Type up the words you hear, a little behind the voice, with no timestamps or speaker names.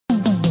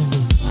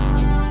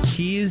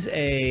He's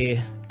a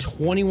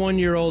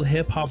 21-year-old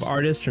hip-hop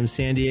artist from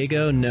San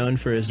Diego, known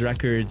for his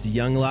records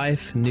Young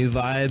Life, New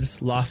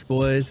Vibes, Lost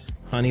Boys,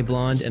 Honey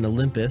Blonde, and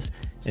Olympus.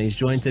 And he's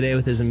joined today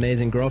with his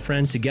amazing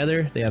girlfriend.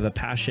 Together, they have a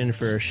passion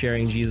for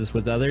sharing Jesus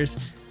with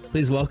others.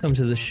 Please welcome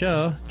to the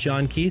show,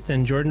 John Keith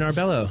and Jordan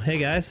Arbello. Hey,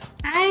 guys.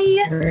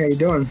 Hi. How you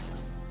doing?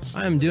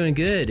 I'm doing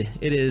good.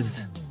 It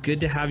is good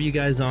to have you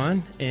guys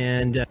on.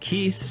 And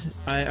Keith,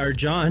 or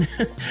John,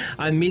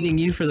 I'm meeting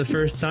you for the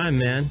first time,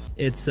 man.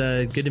 It's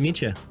good to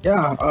meet you.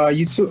 Yeah,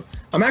 you too.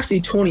 I'm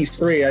actually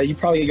 23. You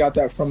probably got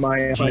that from my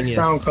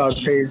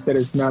SoundCloud page that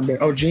has not been.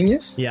 Oh,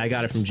 Genius? Yeah, I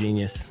got it from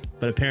Genius.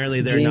 But apparently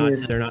they're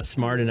not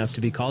smart enough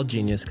to be called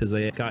Genius because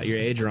they got your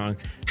age wrong.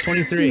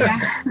 23. Yeah.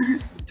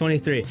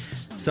 23.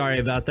 Sorry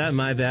about that.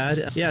 My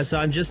bad. Yeah, so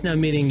I'm just now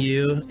meeting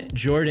you.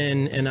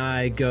 Jordan and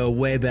I go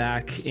way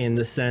back in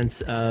the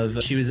sense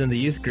of she was in the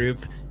youth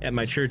group at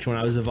my church when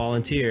I was a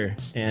volunteer.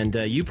 And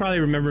you probably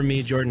remember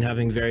me, Jordan,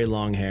 having very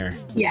long hair.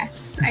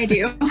 Yes, I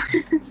do.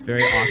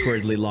 Very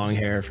awkwardly long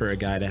hair for a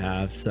guy to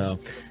have. So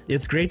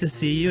it's great to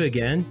see you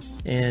again.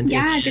 And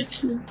yeah, good to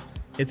see you.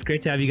 It's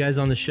great to have you guys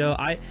on the show.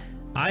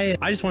 I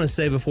just want to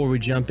say before we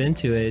jump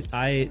into it,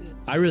 I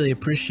really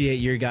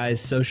appreciate your guys'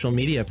 social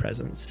media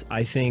presence.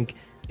 I think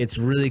it's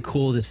really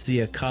cool to see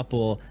a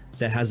couple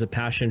that has a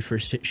passion for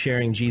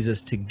sharing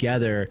Jesus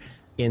together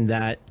in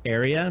that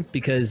area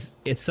because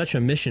it's such a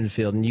mission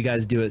field and you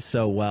guys do it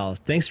so well.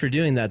 Thanks for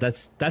doing that.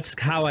 That's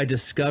how I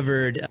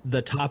discovered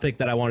the topic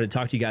that I wanted to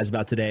talk to you guys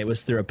about today. It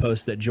was through a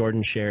post that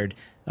Jordan shared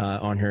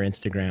on her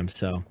Instagram.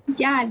 So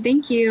yeah,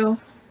 thank you.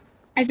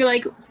 I feel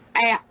like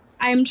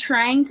I'm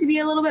trying to be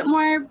a little bit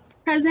more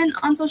present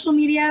on social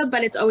media,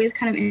 but it's always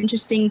kind of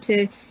interesting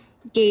to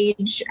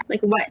gauge like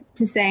what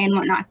to say and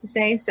what not to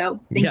say. So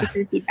thank you for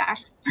the feedback.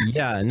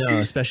 Yeah, no,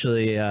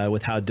 especially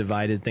with how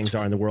divided things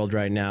are in the world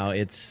right now.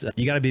 It's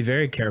you got to be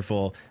very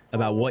careful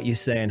about what you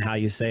say and how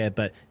you say it.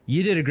 But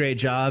you did a great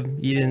job.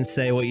 You didn't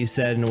say what you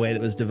said in a way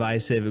that was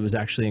divisive. It was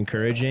actually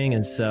encouraging.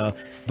 And so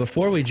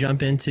before we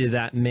jump into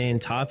that main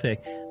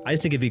topic, I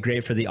just think it'd be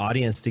great for the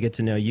audience to get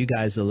to know you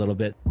guys a little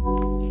bit.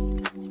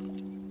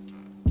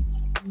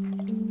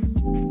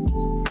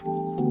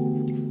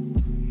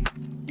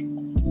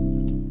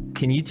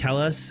 Can you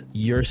tell us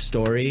your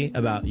story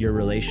about your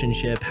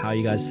relationship, how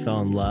you guys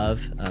fell in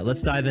love?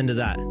 Let's dive into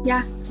that.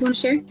 Yeah, do you want to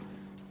share?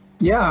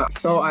 Yeah,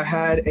 so I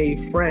had a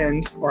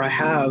friend, or I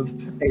have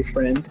a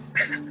friend.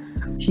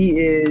 He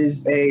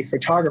is a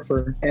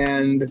photographer,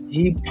 and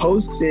he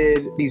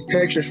posted these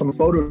pictures from a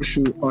photo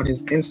shoot on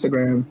his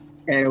Instagram,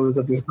 and it was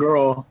of this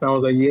girl, and I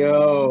was like,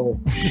 yo,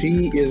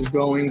 she is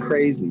going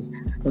crazy.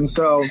 And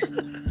so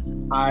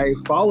I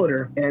followed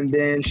her, and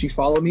then she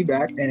followed me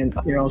back, and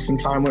some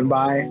time went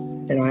by,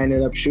 and I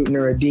ended up shooting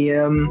her a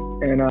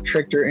DM and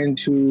tricked her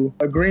into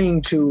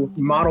agreeing to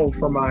model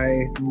for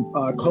my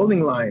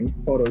clothing line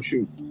photo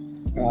shoot.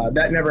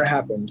 That never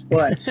happened,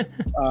 but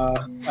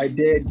I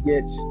did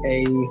get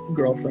a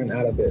girlfriend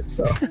out of it.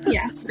 So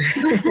yes.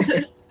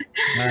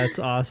 That's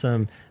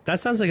awesome. That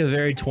sounds like a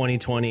very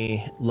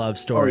 2020 love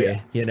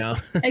story,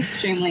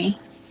 Extremely.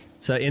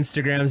 So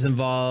Instagram's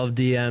involved,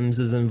 DMs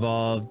is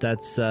involved.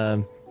 That's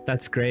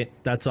great.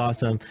 That's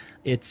awesome.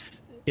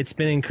 It's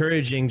been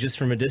encouraging just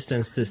from a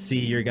distance to see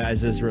your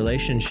guys'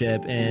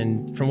 relationship.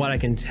 And from what I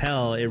can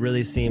tell, it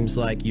really seems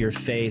like your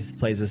faith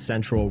plays a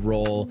central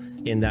role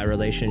in that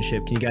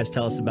relationship. Can you guys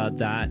tell us about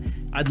that?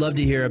 I'd love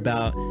to hear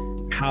about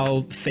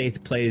how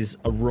faith plays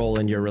a role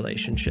in your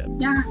relationship.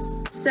 Yeah.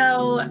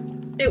 So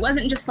it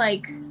wasn't just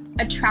like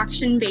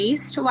attraction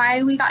based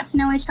why we got to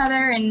know each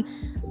other and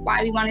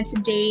why we wanted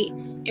to date.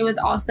 It was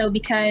also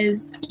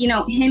because,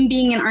 him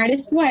being an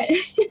artist,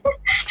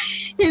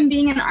 him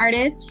being an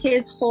artist,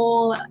 his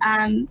whole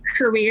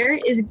career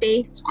is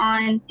based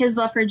on his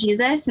love for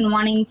Jesus and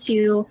wanting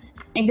to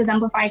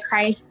exemplify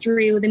Christ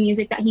through the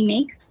music that he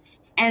makes.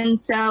 And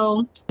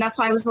so that's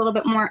why I was a little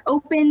bit more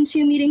open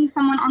to meeting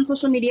someone on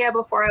social media.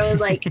 Before I was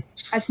like,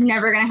 that's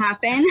never going to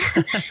happen.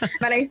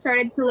 But I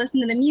started to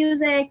listen to the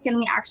music, and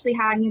we actually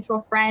had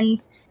mutual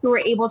friends who were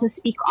able to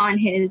speak on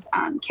his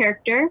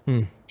character.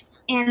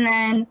 And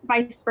then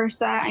vice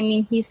versa. I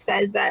mean, he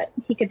says that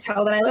he could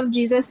tell that I love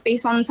Jesus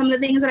based on some of the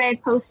things that I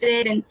had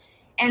posted.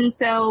 And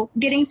so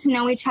getting to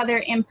know each other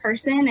in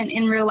person and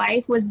in real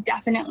life was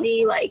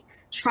definitely like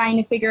trying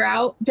to figure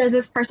out, does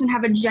this person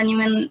have a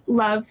genuine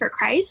love for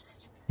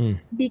Christ?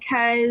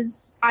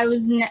 Because I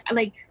was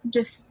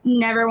just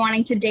never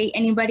wanting to date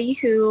anybody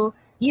who,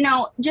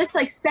 just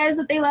like says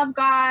that they love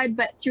God,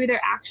 but through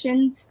their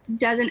actions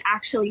doesn't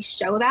actually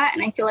show that.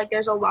 And I feel like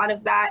there's a lot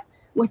of that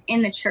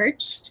within the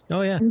church.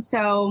 Oh yeah. And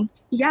so,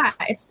 yeah,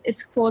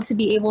 it's cool to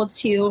be able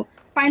to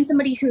find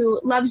somebody who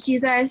loves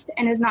Jesus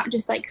and is not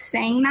just like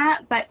saying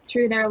that, but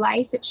through their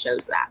life, it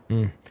shows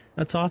that.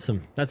 That's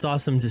awesome. That's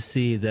awesome to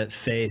see that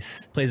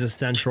faith plays a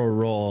central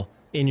role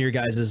in your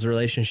guys'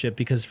 relationship,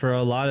 because for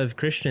a lot of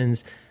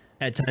Christians,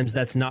 at times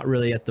that's not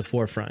really at the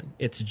forefront.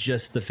 It's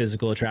just the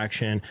physical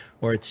attraction,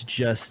 or it's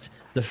just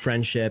the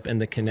friendship and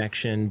the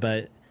connection.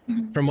 But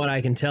from what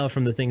I can tell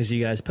from the things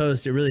you guys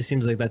post, it really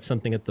seems like that's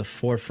something at the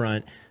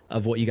forefront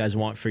of what you guys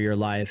want for your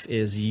life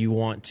is you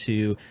want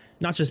to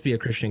not just be a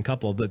Christian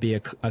couple, but be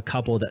a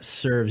couple that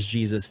serves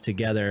Jesus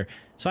together.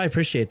 So I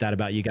appreciate that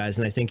about you guys.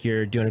 And I think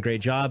you're doing a great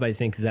job. I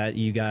think that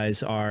you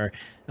guys are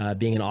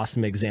being an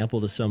awesome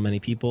example to so many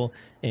people.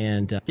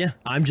 And yeah,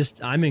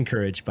 I'm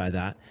encouraged by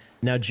that.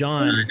 Now,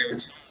 John,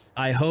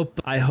 I hope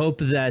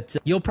that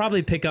you'll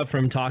probably pick up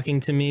from talking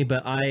to me,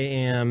 but I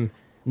am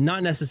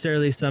not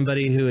necessarily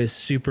somebody who is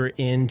super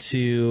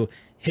into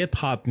hip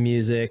hop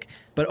music,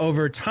 but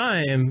over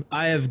time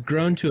I have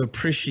grown to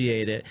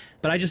appreciate it.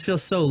 But I just feel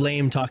so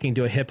lame talking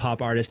to a hip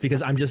hop artist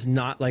because I'm just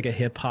not like a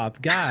hip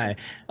hop guy.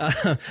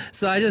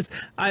 So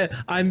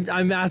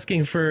I'm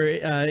asking for,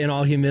 in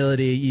all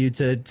humility, you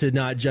to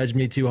not judge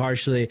me too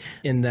harshly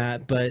in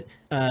that. But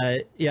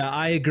yeah,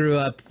 I grew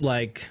up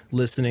like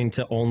listening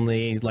to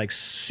only like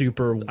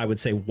super, I would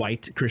say,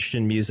 white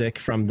Christian music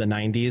from the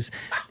 90s,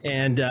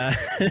 and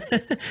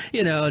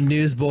you know,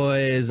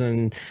 Newsboys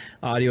and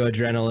Audio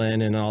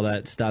Adrenaline and all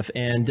that stuff.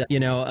 And you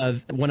know,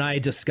 when I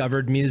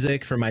discovered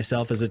music for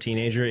myself as a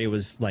teenager, it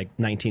was like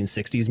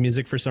 1960s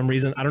music for some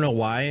reason. I don't know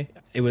why.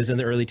 It was in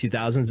the early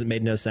 2000s. It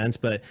made no sense,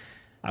 but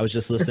I was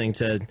just listening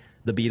to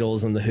the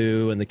Beatles and the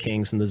Who and the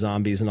Kinks and the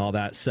Zombies and all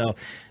that. So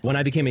when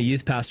I became a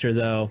youth pastor,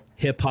 though,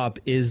 hip hop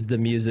is the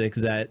music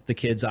that the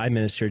kids I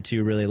ministered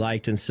to really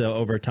liked. And so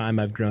over time,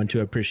 I've grown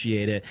to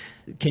appreciate it.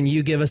 Can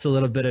you give us a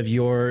little bit of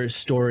your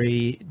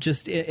story,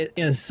 just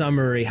in a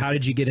summary? How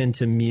did you get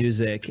into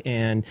music,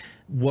 and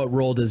what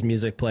role does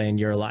music play in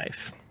your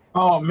life?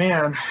 Oh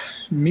man,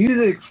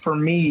 music for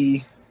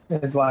me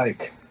is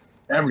like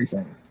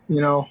everything. You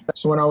know,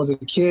 so when I was a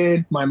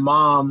kid, my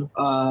mom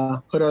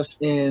put us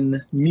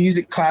in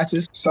music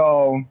classes.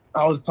 So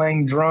I was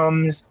playing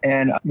drums,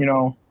 and, you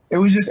know, it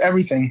was just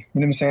everything.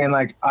 You know what I'm saying?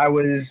 Like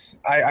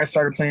I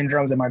started playing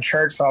drums at my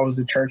church. So I was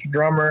a church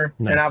drummer.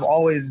 Nice. And I've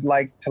always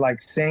liked to like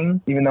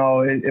sing, even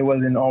though it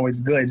wasn't always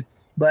good.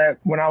 But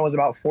when I was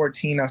about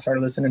 14, I started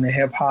listening to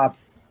hip hop.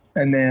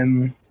 And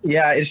then,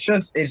 yeah,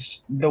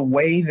 it's the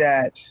way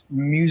that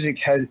music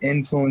has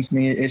influenced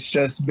me.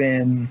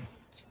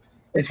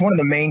 It's one of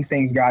the main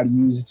things God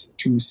used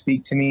to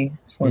speak to me.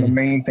 It's one of the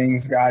main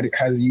things God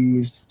has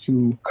used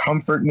to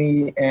comfort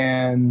me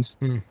and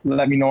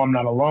let me know I'm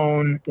not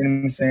alone. You know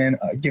what I'm saying?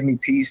 Give me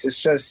peace.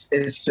 It's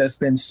just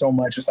been so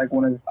much. It's like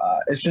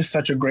it's just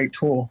such a great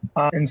tool.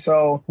 And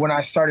so when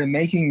I started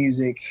making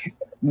music,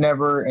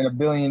 never in a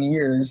billion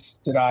years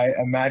did I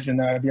imagine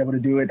that I'd be able to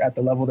do it at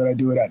the level that I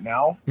do it at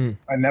now.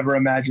 I never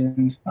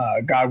imagined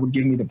God would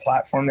give me the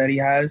platform that he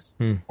has,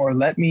 or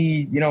let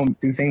me, you know,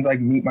 do things like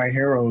meet my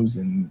heroes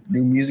and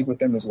do music with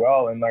them as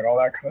well, and like all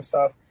that kind of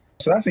stuff.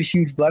 So that's a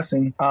huge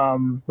blessing.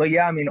 But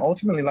yeah, I mean,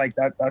 ultimately, like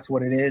that's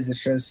what it is.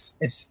 It's just,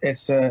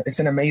 it's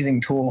an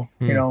amazing tool,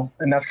 you know,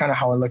 and that's kind of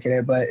how I look at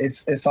it. But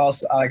it's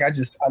also like, I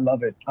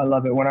love it. I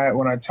love it when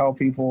I tell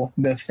people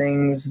the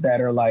things that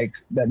are like,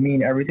 that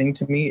mean everything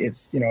to me.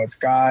 It's, you know, it's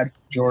God,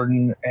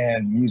 Jordan,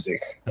 and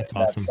music. That's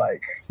awesome.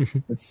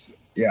 That's like,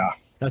 yeah.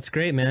 That's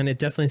great, man. It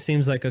definitely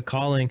seems like a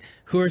calling.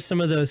 Who are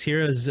some of those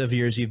heroes of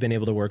yours you've been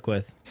able to work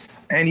with?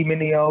 Andy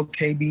Mineo,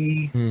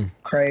 KB,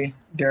 Cray,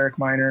 Derek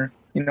Minor.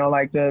 You know,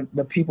 like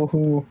the people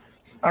who,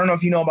 I don't know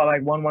if you know about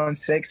like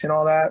 116 and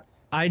all that.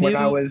 I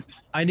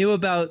knew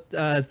about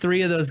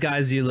 3 of those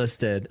guys you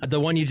listed. The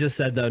one you just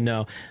said, though,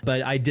 no.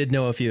 But I did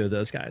know a few of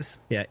those guys.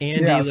 Yeah,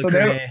 Andy,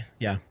 Lecrae,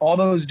 yeah. All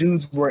those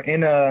dudes were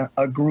in a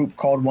group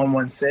called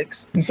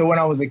 116. And so when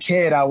I was a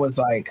kid, I was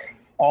like,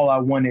 all I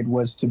wanted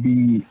was to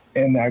be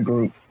in that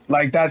group.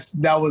 Like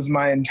that was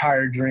my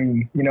entire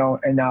dream, you know,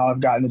 and now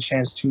I've gotten the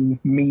chance to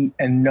meet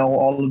and know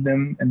all of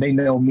them, and they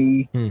know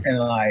me. And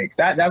like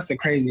that's the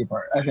crazy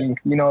part, I think,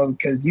 you know,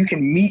 because you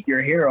can meet your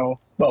hero,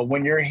 but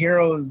when your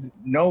heroes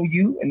know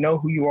you and know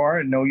who you are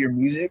and know your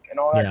music and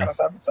all that kind of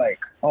stuff, it's like,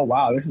 oh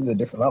wow, this is a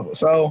different level.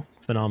 So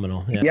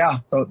phenomenal. Yeah.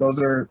 So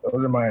those are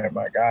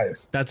my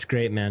guys. That's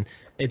great, man.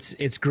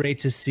 It's great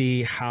to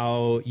see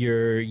how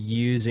you're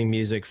using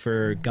music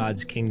for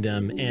God's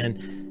kingdom.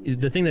 And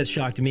the thing that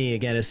shocked me,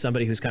 again, as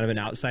somebody who's kind of an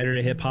outsider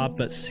to hip hop,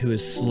 but who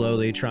is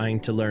slowly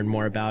trying to learn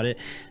more about it,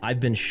 I've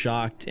been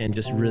shocked and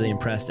just really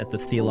impressed at the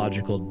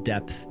theological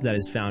depth that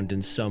is found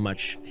in so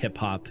much hip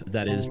hop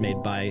that is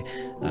made by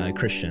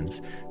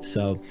Christians.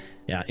 So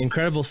yeah,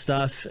 incredible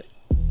stuff.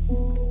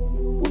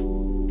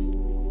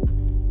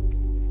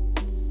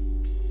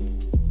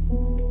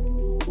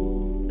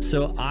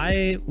 So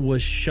I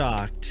was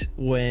shocked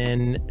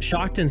and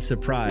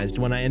surprised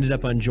when I ended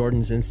up on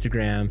Jordan's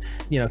Instagram,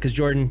 you know, because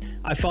Jordan,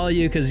 I follow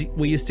you because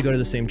we used to go to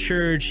the same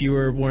church. You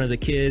were one of the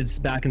kids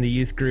back in the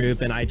youth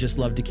group, and I just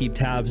love to keep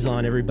tabs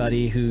on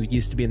everybody who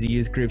used to be in the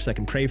youth group so I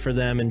can pray for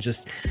them and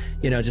just,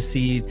 you know, just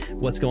see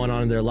what's going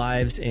on in their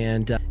lives.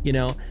 And, you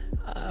know,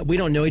 we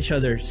don't know each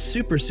other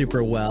super,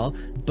 super well,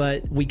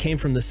 but we came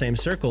from the same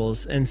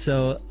circles. And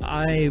so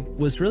I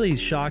was really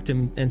shocked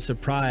and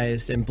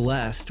surprised and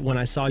blessed when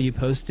I saw you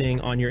posting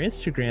on your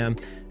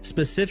Instagram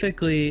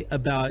specifically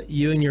about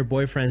you and your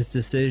boyfriend's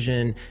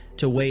decision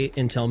to wait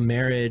until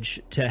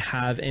marriage to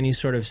have any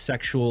sort of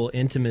sexual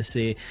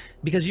intimacy,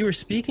 because you were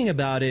speaking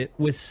about it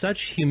with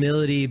such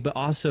humility, but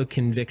also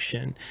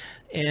conviction.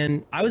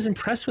 And I was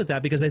impressed with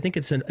that because I think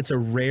it's a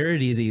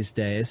rarity these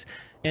days.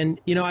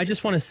 And, you know, I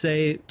just want to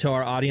say to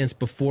our audience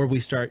before we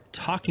start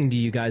talking to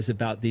you guys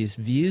about these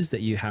views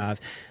that you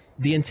have,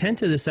 the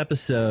intent of this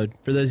episode,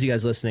 for those of you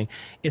guys listening,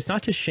 it's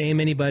not to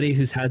shame anybody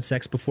who's had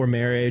sex before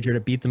marriage or to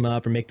beat them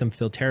up or make them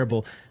feel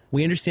terrible.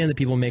 We understand that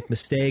people make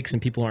mistakes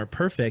and people aren't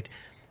perfect.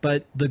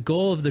 But the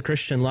goal of the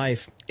Christian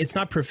life, it's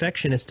not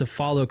perfection. It's to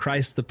follow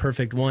Christ, the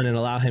perfect one, and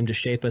allow him to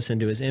shape us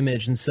into his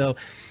image. And so,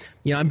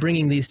 you know, I'm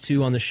bringing these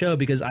two on the show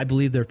because I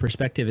believe their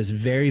perspective is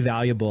very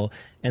valuable.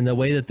 And the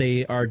way that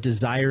they are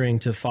desiring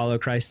to follow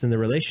Christ in the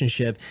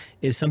relationship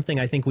is something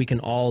I think we can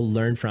all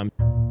learn from.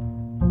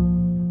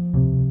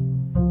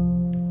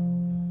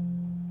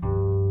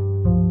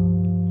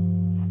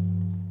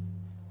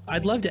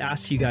 I'd love to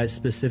ask you guys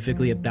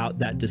specifically about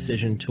that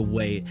decision to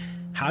wait.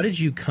 How did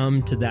you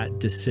come to that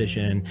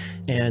decision,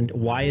 and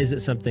why is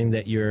it something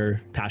that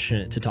you're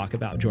passionate to talk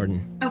about,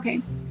 Jordan?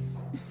 Okay.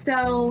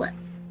 So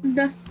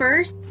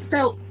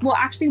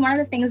actually one of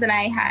the things that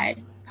I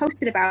had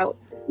posted about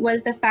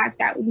was the fact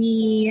that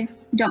we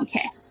don't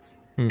kiss,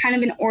 kind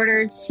of in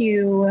order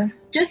to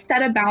just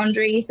set a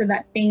boundary so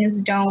that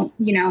things don't,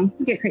 you know,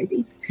 get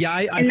crazy. Yeah,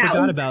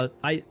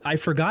 I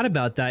forgot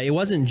about that. It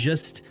wasn't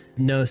just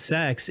no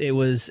sex. It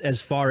was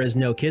as far as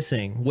no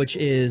kissing, which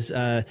is,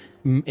 I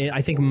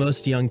think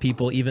most young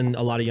people, even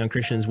a lot of young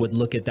Christians, would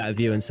look at that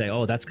view and say,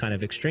 oh, that's kind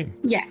of extreme.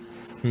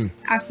 Yes,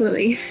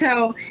 absolutely.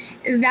 So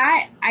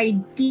that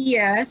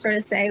idea, sort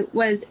of say,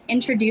 was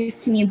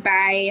introduced to me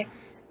by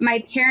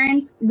my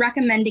parents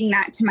recommending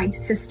that to my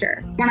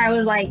sister when I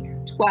was like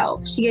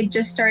 12. She had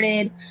just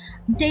started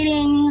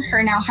dating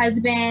her now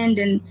husband,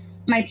 and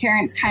my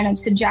parents kind of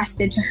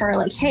suggested to her,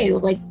 like, hey,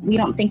 like, we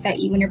don't think that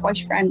you and your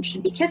boyfriend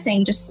should be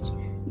kissing just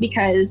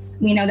because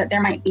we know that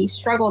there might be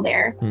struggle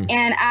there.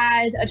 And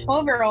as a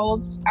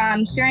 12-year-old,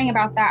 hearing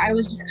about that, I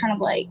was just kind of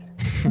like,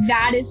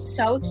 that is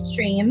so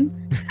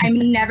extreme.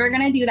 I'm never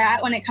going to do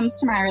that when it comes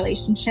to my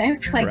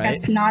relationship. Like,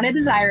 that's not a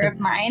desire of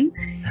mine.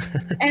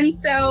 And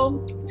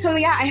so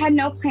yeah, I had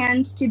no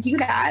plans to do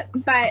that.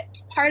 But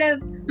part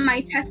of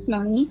my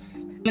testimony,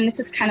 and this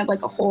is kind of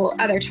like a whole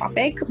other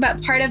topic,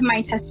 but part of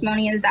my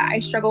testimony is that I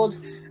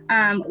struggled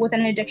with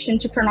an addiction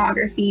to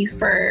pornography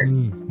for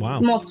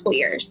multiple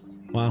years.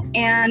 Wow.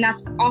 And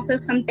that's also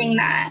something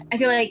that I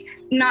feel like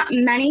not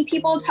many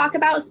people talk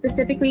about,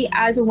 specifically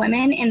as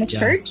women in the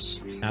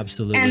church.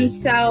 Absolutely. And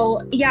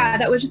so, yeah,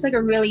 that was just like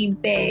a really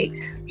big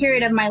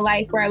period of my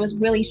life where I was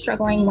really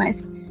struggling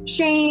with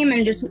shame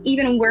and just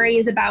even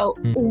worries about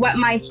what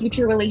my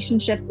future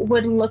relationship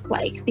would look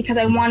like, because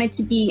I wanted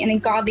to be in a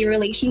godly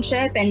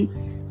relationship. And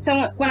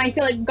so when I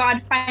feel like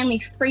God finally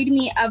freed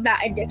me of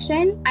that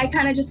addiction, I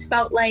kind of just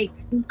felt like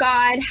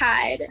God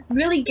had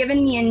really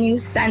given me a new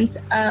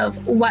sense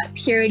of what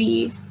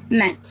purity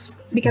meant,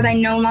 because I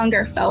no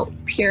longer felt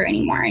pure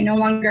anymore. I no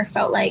longer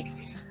felt like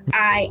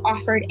I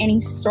offered any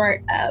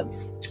sort of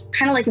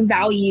kind of like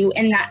value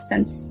in that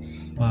sense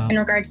in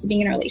regards to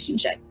being in a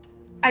relationship.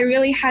 I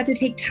really had to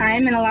take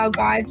time and allow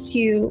God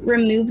to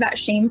remove that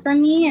shame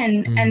from me.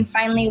 And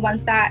finally,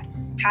 once that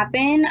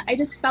happened, I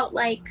just felt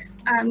like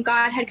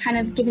God had kind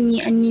of given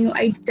me a new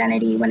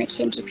identity when it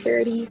came to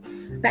purity,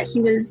 that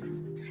he was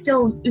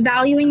still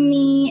valuing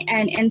me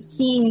and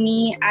seeing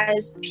me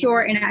as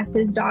pure and as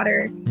his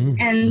daughter.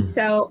 And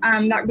so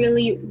that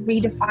really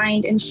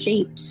redefined and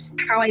shaped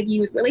how I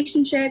viewed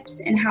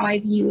relationships and how I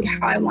viewed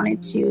how I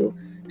wanted to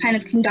kind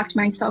of conduct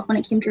myself when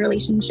it came to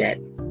relationship.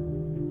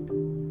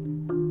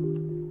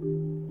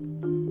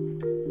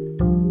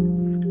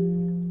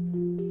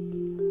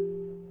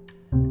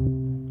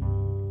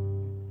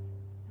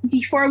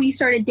 Before we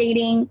started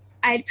dating,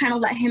 I'd kind of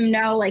let him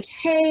know, like,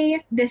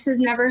 hey, this is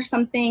never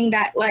something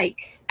that, like,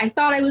 I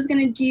thought I was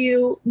going to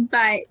do,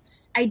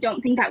 but I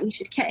don't think that we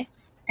should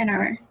kiss in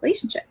our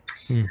relationship,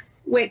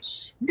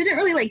 which didn't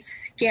really, like,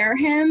 scare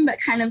him, but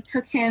kind of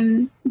took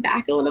him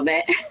back a little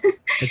bit.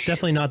 It's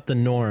definitely not the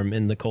norm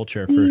in the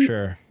culture, for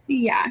sure.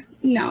 Yeah,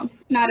 no,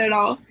 not at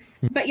all.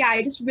 But yeah,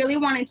 I just really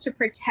wanted to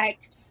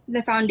protect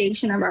the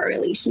foundation of our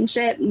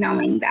relationship,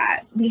 knowing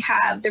that we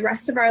have the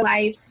rest of our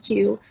lives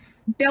to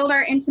build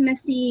our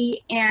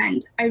intimacy.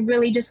 And I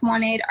really just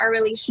wanted our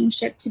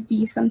relationship to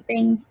be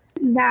something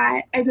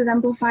that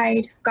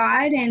exemplified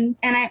God. And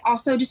I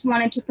also just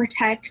wanted to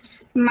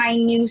protect my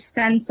new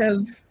sense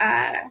of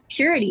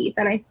purity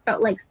that I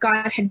felt like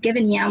God had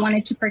given me. I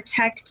wanted to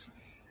protect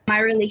my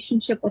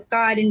relationship with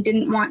God and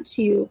didn't want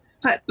to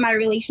put my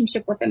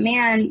relationship with a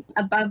man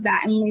above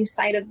that and lose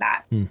sight of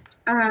that.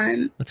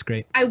 That's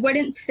great. I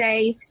wouldn't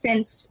say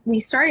since we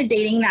started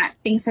dating that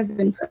things have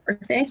been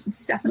perfect.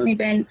 It's definitely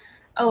been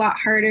a lot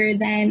harder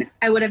than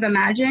I would have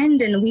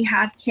imagined. And we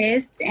have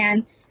kissed,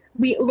 and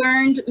we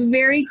learned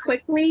very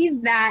quickly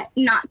that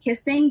not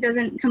kissing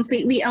doesn't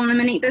completely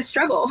eliminate the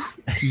struggle.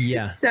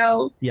 Yeah.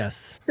 So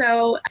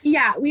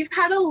yeah, we've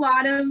had a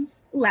lot of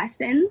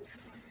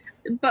lessons,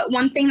 but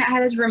one thing that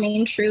has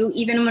remained true,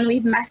 even when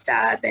we've messed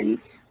up and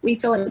we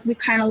feel like we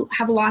kind of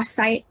have lost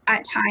sight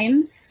at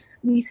times,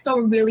 we still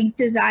really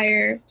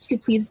desire to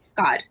please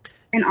God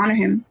and honor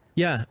him.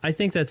 Yeah, I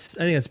think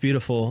that's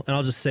beautiful. And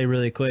I'll just say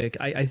really quick,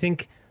 I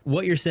think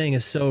what you're saying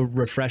is so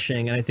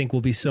refreshing, and I think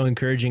will be so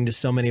encouraging to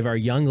so many of our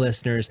young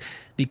listeners,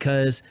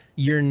 because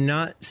you're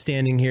not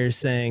standing here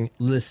saying,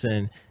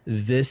 listen,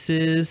 this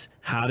is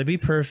how to be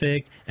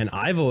perfect, and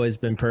I've always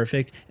been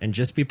perfect, and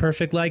just be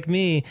perfect like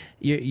me.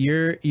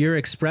 You're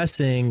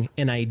expressing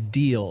an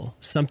ideal,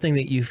 something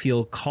that you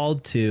feel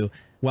called to,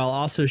 while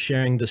also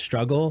sharing the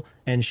struggle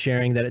and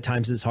sharing that at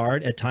times it's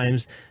hard. At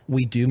times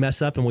we do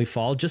mess up and we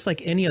fall, just like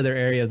any other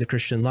area of the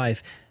Christian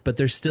life, but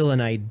there's still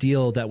an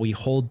ideal that we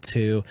hold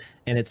to.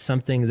 And it's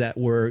something that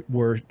we're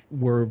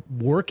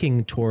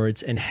working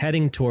towards and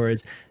heading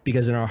towards,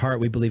 because in our heart,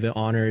 we believe it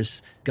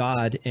honors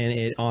God and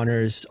it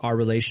honors our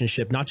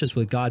relationship, not just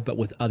with God, but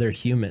with other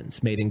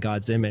humans made in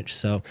God's image.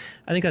 So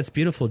I think that's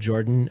beautiful,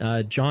 Jordan.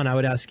 John, I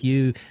would ask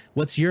you,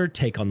 what's your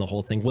take on the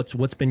whole thing?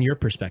 What's been your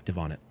perspective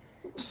on it?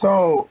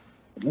 So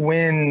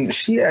when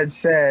she had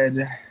said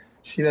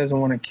she doesn't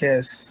want to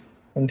kiss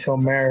until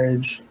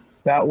marriage,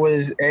 that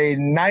was a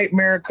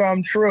nightmare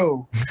come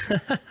true.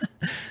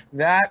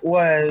 That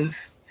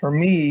was, for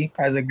me,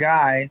 as a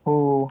guy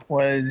who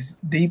was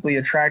deeply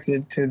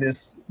attracted to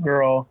this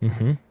girl,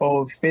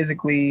 both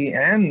physically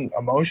and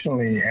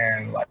emotionally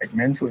and like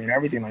mentally and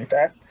everything like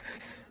that,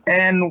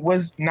 and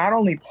was not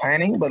only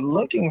planning, but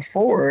looking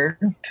forward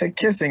to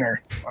kissing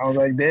her. I was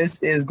like,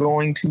 this is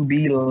going to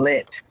be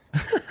lit.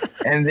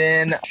 And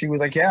then she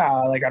was like, yeah,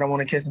 like, I don't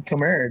want to kiss until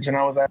marriage. And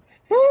I was like,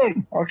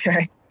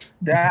 okay,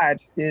 that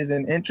is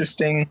an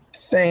interesting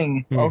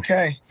thing.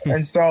 Okay.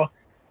 And so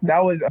that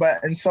was,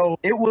 and so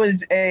it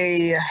was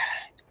a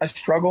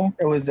struggle.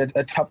 It was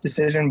a tough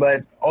decision,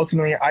 but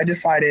ultimately I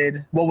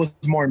decided what was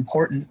more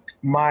important,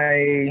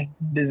 my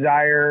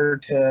desire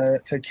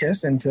to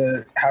kiss and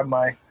to have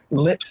my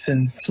lips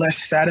and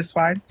flesh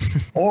satisfied,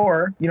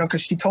 or, you know,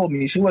 because she told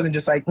me, she wasn't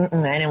just like, I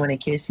didn't want to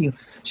kiss you.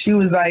 She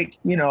was like,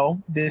 you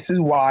know, this is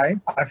why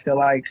I feel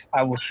like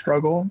I will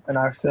struggle, and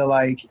I feel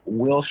like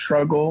we'll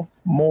struggle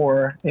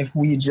more if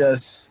we're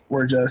just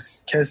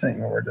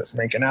kissing or we're just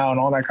making out and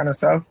all that kind of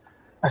stuff.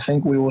 I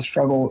think we will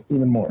struggle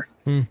even more.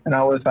 And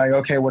I was like,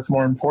 okay, what's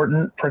more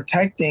important?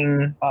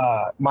 Protecting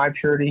my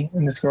purity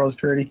and this girl's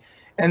purity.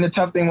 And the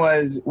tough thing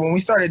was, when we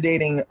started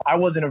dating, I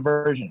wasn't a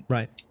virgin,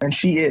 right? And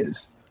she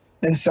is.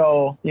 And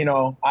so, you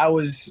know, I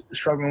was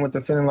struggling with the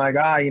feeling like,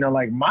 you know,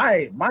 like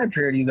my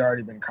purity's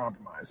already been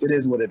compromised. It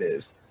is what it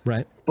is.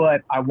 Right.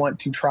 But I want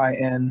to try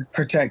and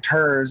protect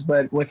hers,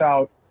 but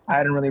I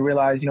hadn't really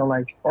realized, you know,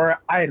 like, or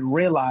I had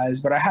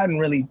realized, but I hadn't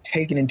really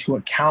taken into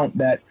account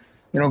that,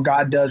 you know,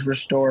 God does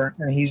restore,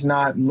 and he's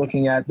not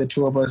looking at the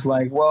two of us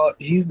like, well,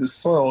 he's the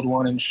soiled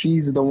one and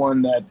she's the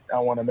one that I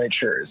want to make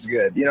sure is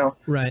good, you know?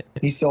 Right.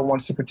 He still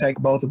wants to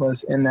protect both of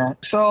us in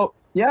that. So,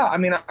 yeah, I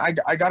mean,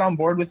 I got on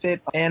board with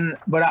it.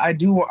 But I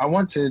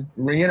want to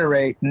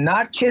reiterate,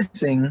 not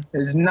kissing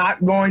is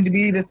not going to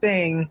be the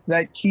thing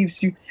that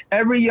keeps you.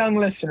 Every young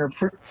listener,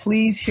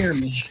 please hear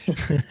me.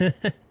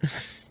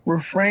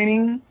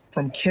 Refraining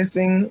from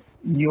kissing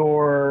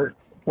your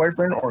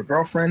boyfriend or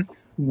girlfriend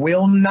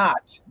will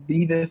not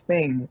be the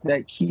thing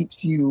that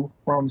keeps you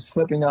from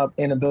slipping up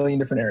in a billion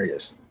different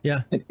areas.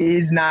 Yeah. It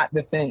is not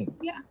the thing.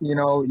 Yeah. You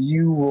know,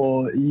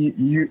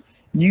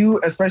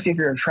 you especially if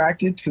you're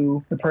attracted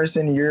to the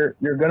person, you're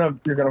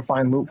gonna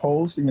find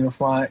loopholes. You're gonna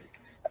find,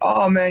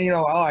 oh man, you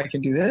know, I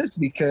can do this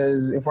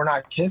because if we're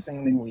not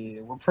kissing, then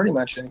we're pretty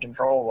much in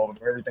control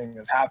of everything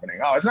that's happening.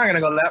 Oh, it's not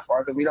gonna go that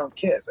far because we don't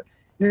kiss.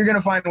 You're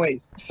gonna find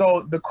ways.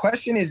 So the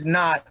question is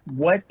not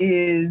what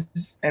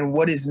is and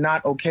what is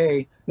not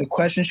okay. The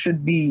question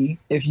should be,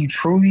 if you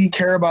truly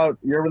care about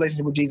your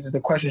relationship with Jesus, the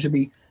question should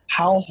be,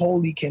 how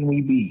holy can we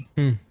be?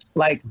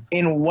 Like,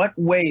 in what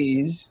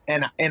ways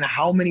and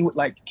how many,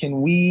 like,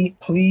 can we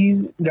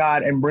please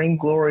God and bring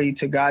glory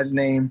to God's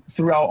name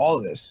throughout all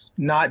of this?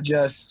 Not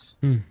just,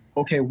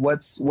 okay,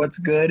 what's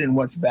good and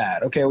what's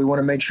bad. Okay, we want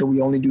to make sure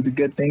we only do the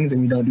good things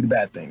and we don't do the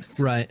bad things.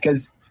 Right.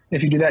 Because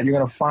if you do that, you're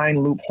going to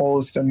find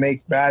loopholes to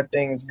make bad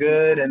things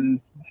good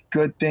and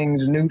good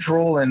things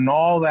neutral and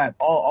all that,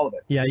 all of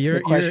it. Yeah,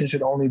 the question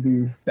should only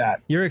be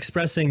that. You're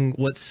expressing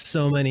what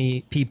so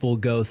many people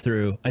go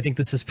through. I think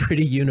this is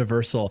pretty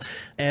universal.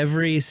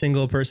 Every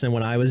single person,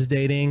 when I was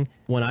dating,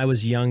 when I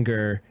was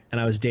younger and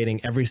I was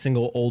dating, every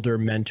single older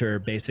mentor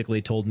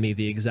basically told me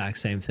the exact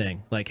same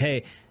thing. Like,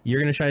 hey, you're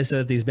going to try to set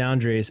up these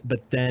boundaries,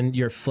 but then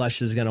your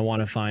flesh is going to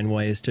want to find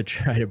ways to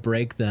try to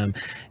break them.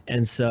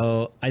 And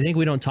so I think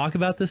we don't talk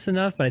about this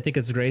enough, but I think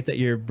it's great that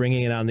you're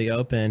bringing it out in the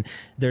open.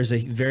 There's a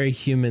very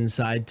human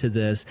side to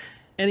this.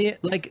 And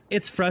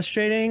it's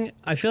frustrating.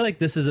 I feel like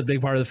this is a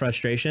big part of the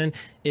frustration.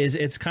 Is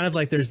it's kind of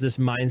like there's this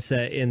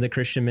mindset in the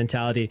Christian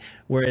mentality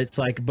where it's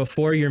like,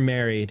 before you're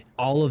married,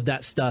 all of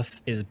that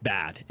stuff is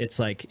bad. It's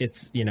like,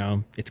 it's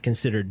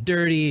considered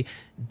dirty.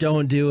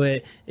 Don't do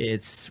it.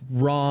 It's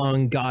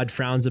wrong. God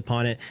frowns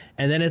upon it.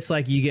 And then it's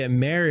like you get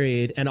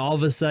married and all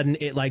of a sudden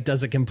it like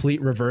does a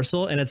complete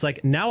reversal. And it's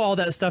like, now all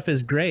that stuff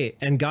is great.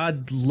 And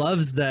God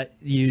loves that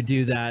you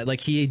do that.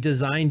 Like, he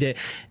designed it.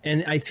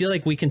 And I feel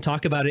like we can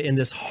talk about it in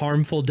this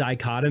harmful beautiful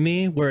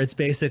dichotomy where it's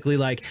basically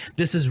like,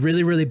 this is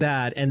really, really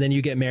bad. And then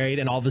you get married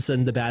and all of a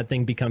sudden the bad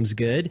thing becomes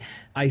good.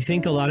 I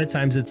think a lot of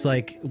times it's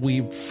like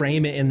we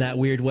frame it in that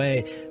weird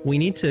way. We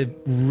need to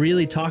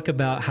really talk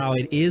about how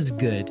it is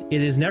good.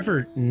 It is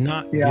never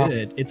not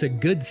good. It's a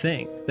good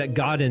thing that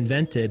God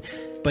invented,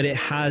 but it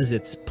has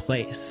its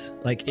place.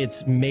 Like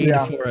it's made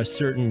for a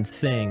certain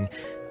thing.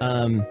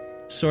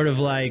 Sort of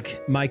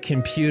like my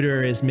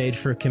computer is made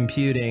for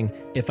computing.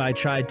 If I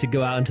tried to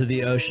go out into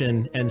the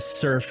ocean and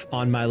surf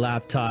on my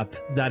laptop,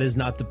 that is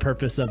not the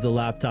purpose of the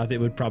laptop. It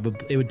would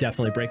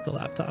definitely break the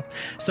laptop.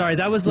 Sorry,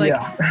 that was like,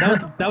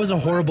 that was a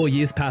horrible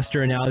youth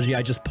pastor analogy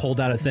I just pulled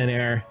out of thin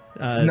air.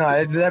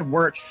 No, that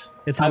works.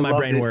 It's how my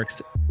brain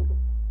works.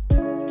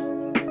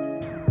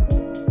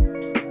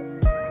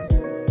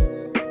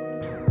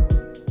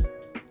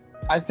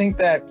 I think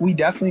that we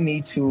definitely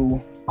need to,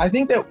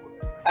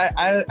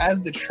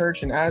 as the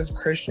church and as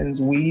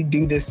Christians, we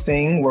do this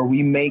thing where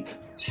we make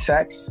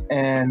sex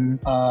and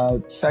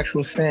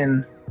sexual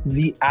sin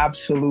the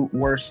absolute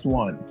worst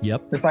one.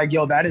 Yep. It's like,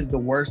 yo, that is the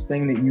worst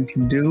thing that you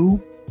can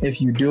do.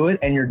 If you do it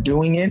and you're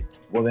doing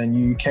it, well, then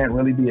you can't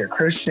really be a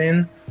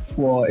Christian.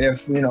 Well,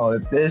 if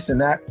this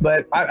and that.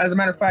 But as a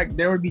matter of fact,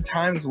 there would be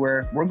times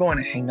where we're going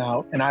to hang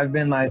out and I've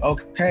been like,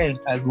 okay,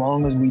 as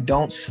long as we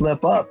don't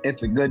slip up,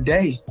 it's a good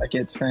day. Like,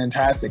 it's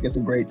fantastic. It's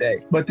a great day.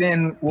 But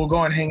then we'll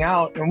go and hang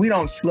out and we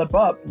don't slip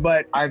up,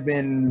 but I've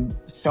been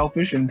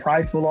selfish and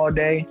prideful all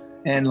day.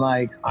 And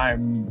like,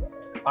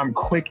 I'm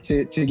quick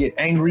to get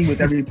angry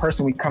with every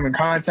person we come in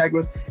contact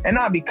with. And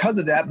not because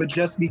of that, but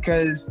just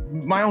because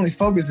my only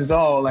focus is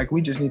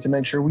we just need to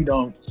make sure we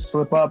don't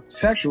slip up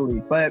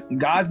sexually. But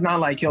God's not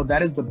like, yo,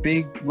 that is the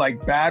big,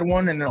 bad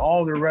one. And then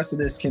all the rest of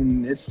this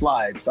it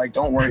slides. Like,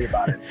 don't worry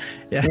about it.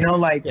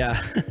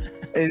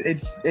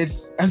 It's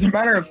as a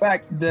matter of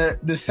fact,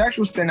 the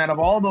sexual sin out of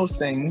all those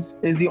things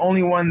is the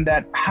only one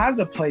that has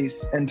a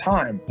place and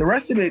time. The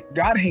rest of it,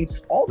 God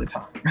hates all the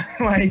time.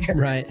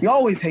 Right. He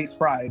always hates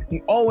pride.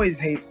 He always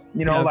hates,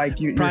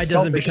 pride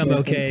doesn't become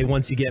okay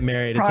once you get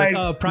married. It's like,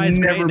 oh, pride's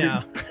great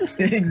now.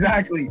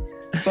 Exactly.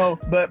 So,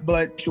 but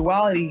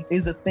sexuality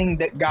is a thing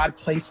that God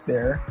placed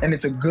there, and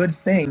it's a good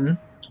thing.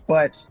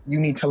 But you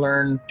need to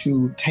learn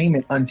to tame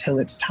it until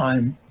it's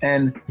time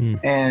and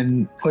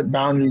put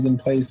boundaries in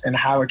place and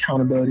have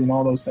accountability and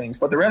all those things.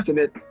 But the rest of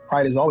it,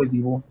 pride is always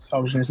evil.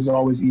 Selfishness is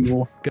always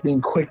evil.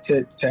 Being quick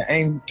to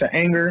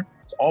anger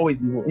is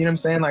always evil. You know what I'm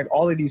saying? Like,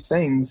 all of these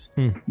things,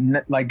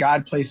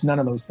 God placed none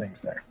of those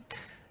things there.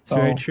 So,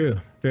 very true.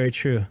 Very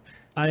true.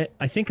 I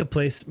think a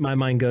place my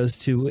mind goes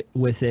to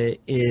with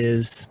it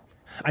is,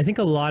 I think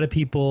a lot of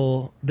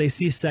people, they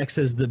see sex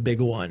as the big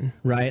one,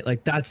 right?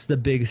 Like, that's the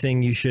big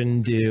thing you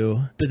shouldn't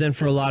do. But then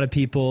for a lot of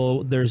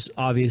people, there's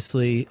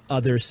obviously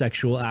other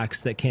sexual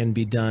acts that can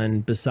be done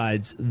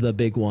besides the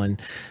big one.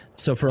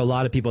 So for a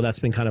lot of people, that's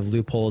been kind of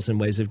loopholes and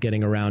ways of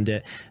getting around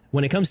it.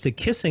 When it comes to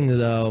kissing,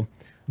 though,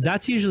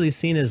 that's usually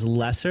seen as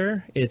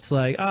lesser. It's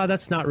like, oh,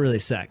 that's not really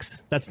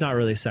sex. That's not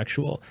really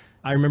sexual.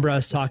 I remember I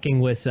was talking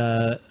with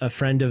a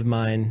friend of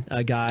mine,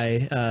 a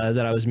guy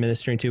that I was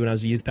ministering to when I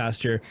was a youth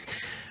pastor.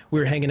 We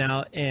were hanging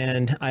out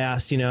and I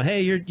asked,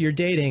 hey, you're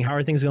dating. How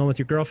are things going with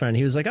your girlfriend?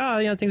 He was like,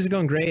 oh, things are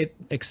going great,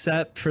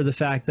 except for the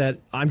fact that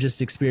I'm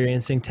just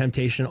experiencing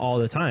temptation all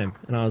the time.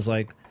 And I was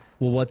like,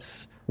 well,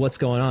 what's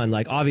going on?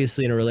 Like,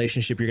 obviously in a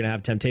relationship, you're going to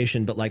have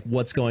temptation, but like,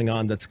 what's going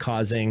on that's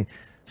causing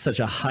such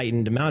a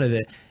heightened amount of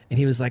it? And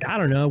he was like, I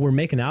don't know, we're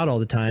making out all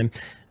the time,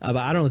 but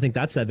I don't think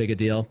that's that big a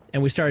deal.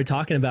 And we started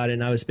talking about it.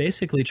 And I was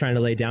basically trying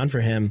to lay down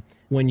for him,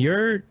 when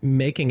you're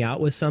making out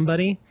with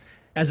somebody,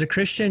 as a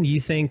Christian, you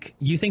think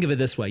of it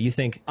this way. You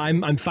think,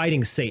 I'm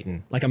fighting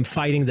Satan, like I'm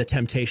fighting the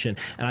temptation.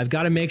 And I've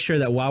got to make sure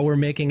that while we're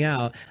making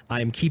out,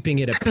 I'm keeping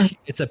it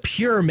it's a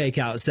pure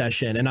makeout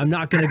session, and I'm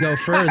not going to go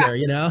further,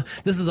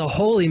 This is a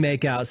holy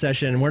makeout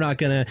session. We're not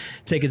going to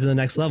take it to the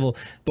next level.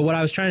 But what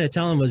I was trying to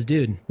tell him was,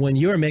 dude, when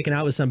you are making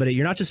out with somebody,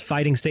 you're not just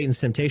fighting Satan's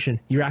temptation,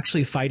 you're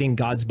actually fighting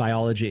God's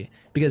biology,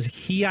 because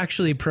he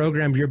actually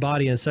programmed your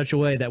body in such a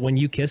way that when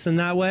you kiss in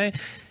that way,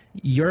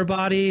 your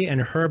body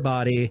and her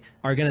body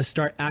are going to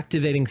start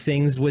activating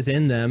things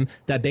within them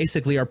that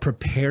basically are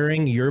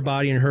preparing your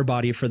body and her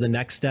body for the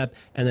next step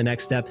and the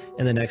next step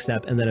and the next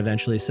step and then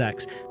eventually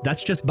sex.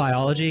 That's just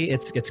biology.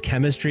 It's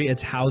chemistry.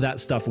 It's how that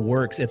stuff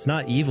works. It's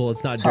not evil.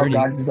 It's not dirty.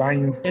 How God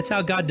designed it. It's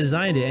how God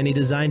designed it, and he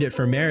designed it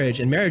for marriage.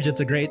 And marriage,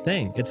 it's a great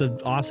thing. It's an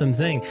awesome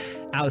thing.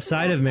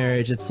 Outside of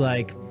marriage, it's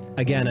like,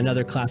 again,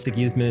 another classic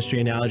youth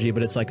ministry analogy,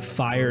 but it's like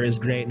fire is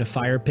great in a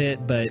fire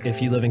pit. But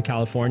if you live in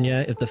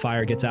California, if the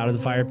fire gets out of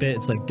the fire pit,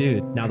 it's like,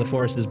 dude, now the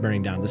forest is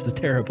burning down. This is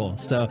terrible.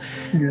 So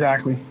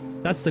exactly.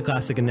 That's the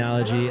classic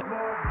analogy.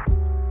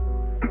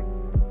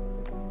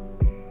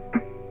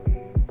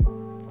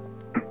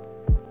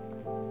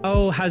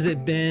 How has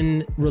it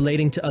been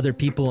relating to other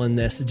people in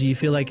this? Do you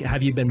feel like,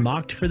 have you been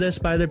mocked for this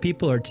by other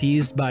people or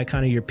teased by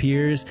kind of your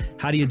peers?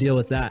 How do you deal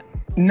with that?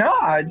 No,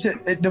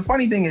 the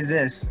funny thing is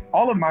this.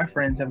 All of my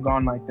friends have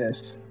gone like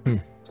this.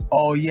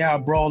 oh yeah,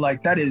 bro,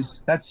 like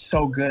that's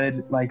so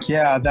good. Like,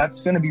 yeah,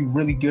 that's gonna be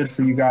really good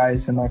for you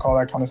guys and like all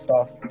that kind of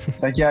stuff.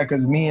 It's like, yeah,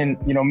 because me and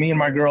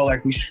my girl,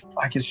 like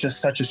like it's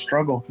just such a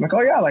struggle. I'm like,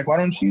 oh yeah, like why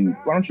don't you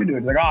do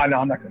it? Like, oh no,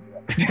 I'm not gonna do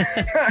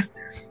that.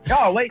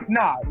 Oh wait,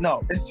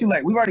 no, it's too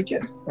late. We've already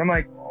kissed. And I'm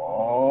like,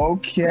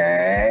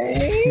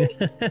 okay.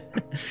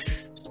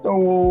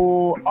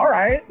 So, all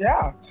right,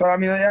 yeah. So, I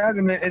mean,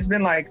 it's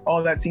been like,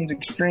 oh, that seems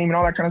extreme and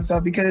all that kind of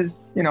stuff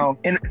because,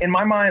 in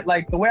my mind,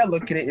 like the way I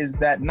look at it is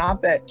that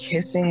not that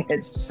kissing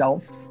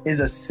itself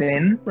is a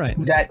sin, right?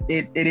 That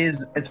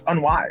it's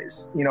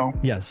unwise,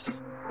 Yes.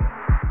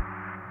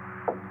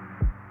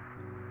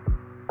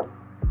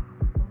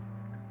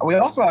 We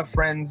also have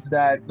friends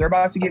that they're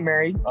about to get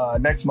married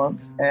next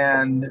month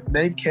and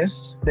they've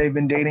kissed. They've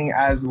been dating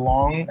as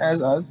long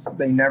as us.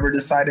 They never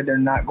decided they're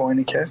not going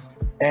to kiss.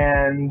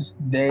 And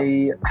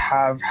they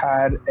have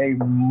had a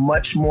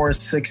much more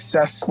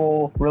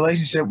successful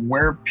relationship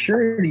where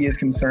purity is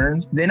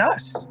concerned than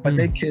us. But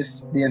they've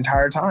kissed the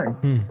entire time.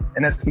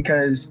 And that's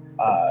because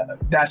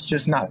that's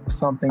just not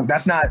something,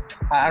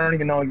 I don't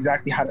even know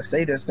exactly how to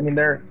say this. I mean,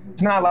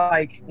 it's not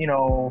like,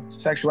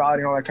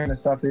 sexuality and all that kind of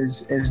stuff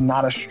is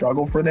not a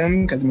struggle for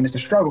them. Because, I mean, it's a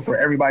struggle for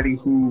everybody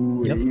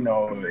who,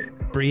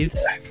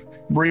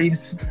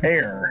 breathes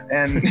air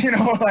and,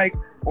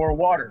 or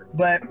water.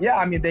 But yeah,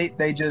 I mean, they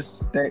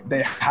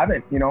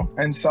haven't,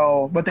 and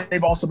so, but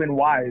they've also been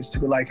wise to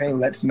be like, hey,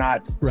 let's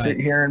not sit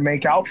here and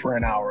make out for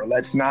an hour.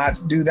 Let's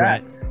not do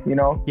that.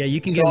 Yeah,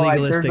 you can get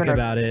legalistic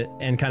about it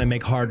and kind of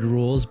make hard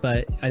rules,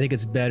 but I think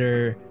it's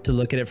better to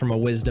look at it from a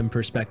wisdom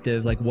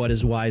perspective, like what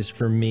is wise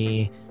for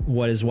me,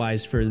 what is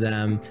wise for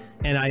them.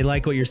 And I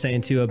like what you're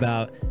saying too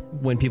about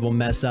when people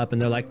mess up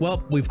and they're like,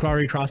 well, we've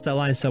already crossed that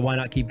line, so why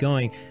not keep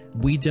going?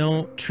 We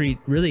don't treat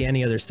really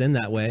any other sin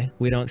that way.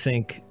 We don't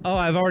think, oh,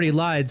 I've already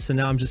lied, so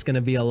now I'm just going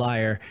to be a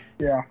liar.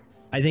 Yeah.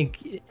 I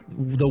think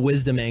the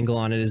wisdom angle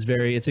on it is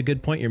it's a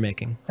good point you're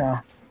making.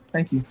 Yeah.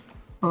 Thank you.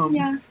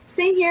 Yeah,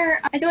 same here.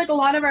 I feel like a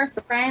lot of our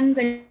friends,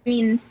 I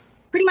mean,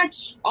 pretty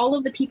much all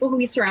of the people who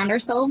we surround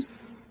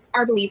ourselves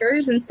are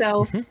believers. And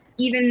so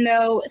even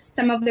though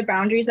some of the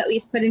boundaries that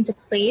we've put into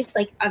place,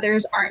 like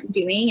others aren't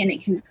doing, and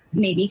it can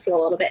maybe feel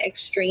a little bit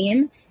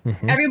extreme,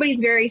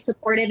 everybody's very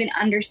supportive and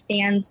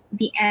understands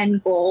the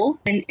end goal.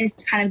 And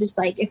it's kind of just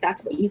like, if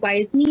that's what you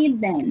guys need,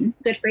 then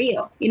good for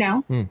you,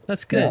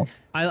 That's good. Yeah.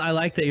 I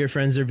like that your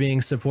friends are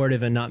being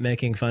supportive and not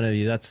making fun of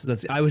you.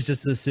 I was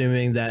just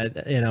assuming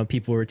that,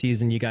 people were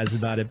teasing you guys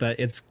about it, but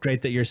it's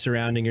great that you're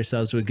surrounding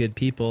yourselves with good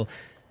people.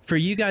 For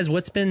you guys,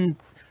 what's been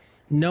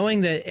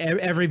knowing that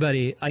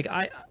everybody, like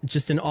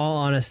just in all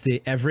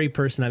honesty, every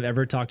person I've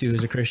ever talked to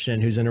who's a Christian,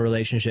 who's in a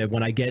relationship,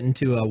 when I get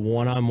into a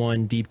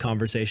one-on-one deep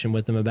conversation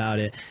with them about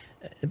it,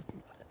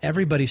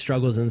 everybody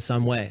struggles in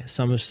some way.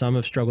 Some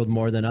have struggled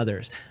more than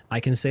others. I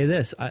can say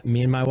this,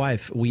 me and my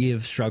wife, we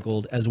have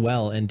struggled as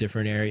well in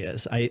different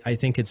areas. I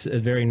think it's a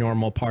very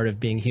normal part of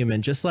being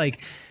human. Just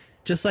like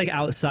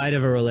outside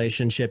of a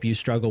relationship, you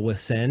struggle with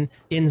sin.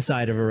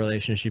 Inside of a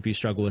relationship, you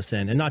struggle with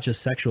sin, and not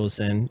just sexual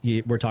sin.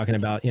 We're talking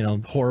about,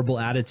 horrible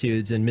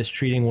attitudes and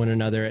mistreating one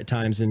another at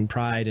times, and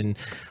pride and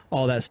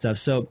all that stuff.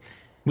 So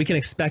we can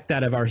expect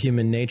that of our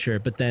human nature.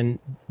 But then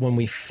when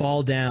we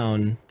fall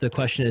down, the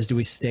question is, do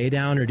we stay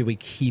down or do we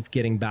keep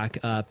getting back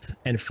up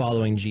and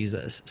following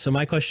Jesus? So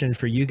my question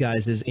for you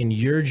guys is, in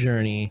your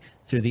journey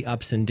through the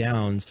ups and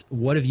downs,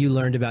 what have you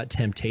learned about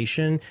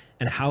temptation,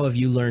 and how have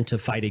you learned to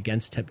fight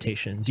against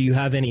temptation? Do you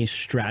have any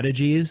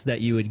strategies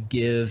that you would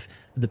give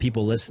the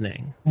people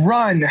listening?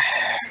 Run.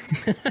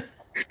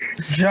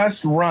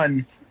 Just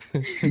run.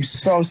 I'm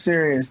so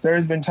serious.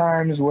 There's been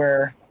times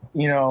where,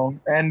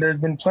 and there's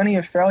been plenty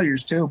of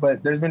failures too,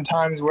 but there's been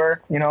times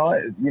where, you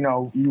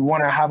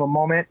want to have a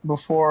moment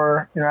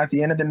before, at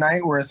the end of the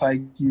night where it's like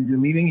you're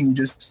leaving and you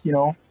just, you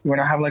want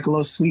to have like a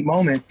little sweet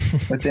moment,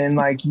 but then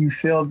like you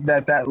feel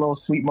that little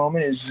sweet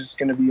moment is just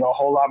going to be a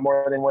whole lot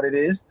more than what it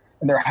is.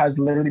 And there has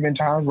literally been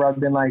times where I've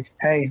been like,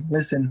 hey,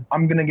 listen,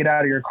 I'm going to get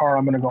out of your car.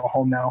 I'm going to go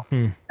home now.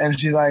 And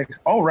she's like,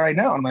 oh, right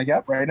now? I'm like,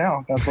 yep, right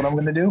now. That's what I'm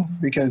going to do,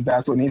 because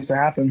that's what needs to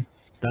happen.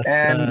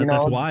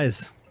 That's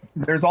wise.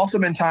 There's also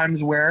been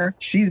times where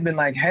she's been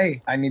like,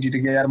 hey, I need you to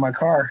get out of my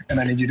car and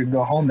I need you to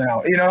go home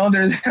now.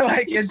 There's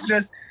like, it's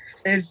just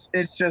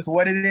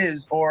what it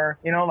is. Or,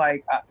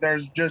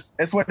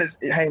 it's what it is.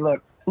 Hey,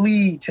 look,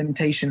 flee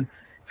temptation.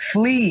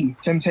 Flee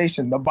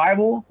temptation. The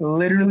Bible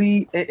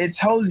literally, it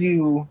tells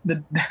you,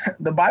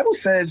 the Bible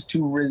says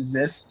to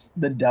resist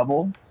the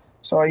devil.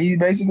 So he's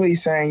basically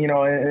saying,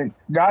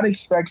 God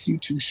expects you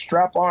to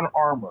strap on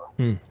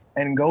armor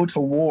and go to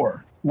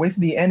war with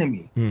the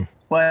enemy.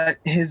 But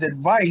his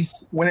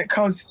advice when it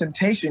comes to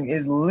temptation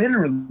is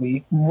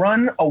literally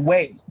run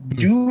away.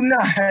 Do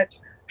not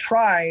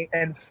try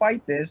and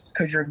fight this,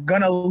 because you're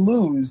gonna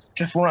lose.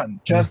 Just run.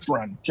 Just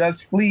run.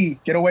 Just flee.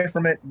 Get away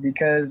from it,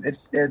 because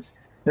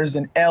there's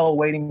an L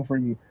waiting for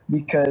you.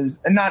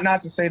 Because, and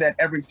not to say that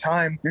every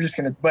time you're just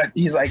gonna, but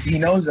he's like, he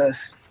knows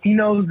us. He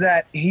knows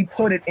that he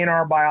put it in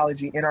our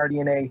biology, in our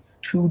DNA,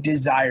 to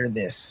desire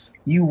this.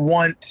 You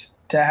want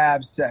to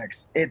have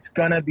sex. It's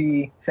gonna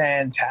be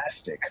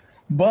fantastic.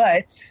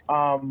 but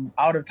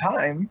out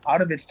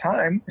of its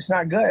time, it's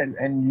not good.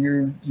 And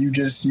you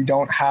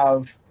don't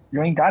have,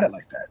 you ain't got it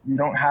like that. You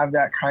don't have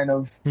that kind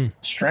of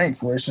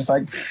strength where it's just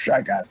like,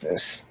 I got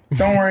this.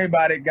 Don't worry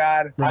about it,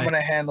 God. Right. I'm going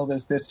to handle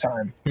this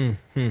time.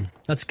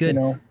 That's good.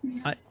 You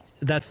know?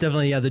 That's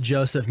definitely, the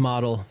Joseph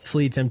model,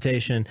 flee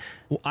temptation.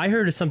 I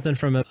heard something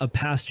from a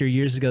pastor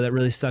years ago that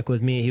really stuck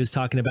with me. He was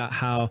talking about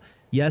how,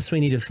 yes, we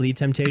need to flee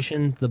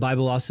temptation. The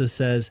Bible also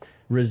says,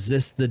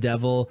 resist the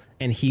devil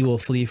and he will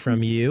flee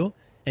from you.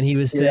 And he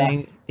was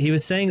saying,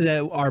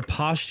 that our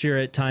posture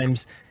at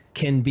times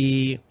can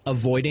be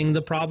avoiding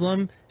the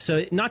problem.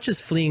 So not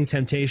just fleeing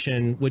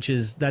temptation, which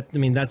is that, I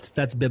mean,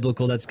 that's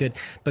biblical, that's good,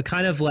 but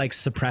kind of like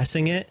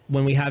suppressing it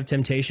when we have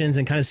temptations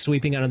and kind of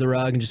sweeping under the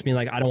rug and just being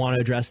like, I don't want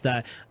to address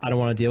that. I don't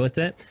want to deal with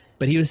it.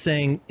 But he was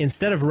saying,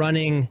 instead of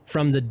running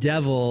from the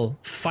devil,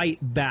 fight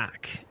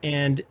back.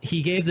 And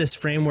he gave this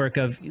framework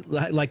of,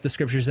 like the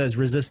scripture says,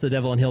 resist the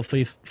devil and he'll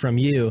flee from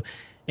you.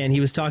 And he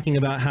was talking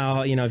about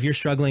how, if you're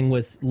struggling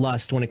with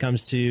lust when it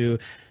comes to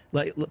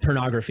like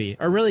pornography,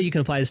 or really you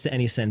can apply this to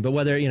any sin, but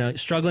whether,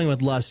 struggling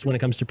with lust when it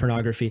comes to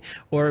pornography,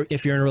 or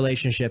if you're in a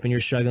relationship and you're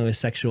struggling with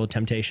sexual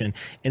temptation,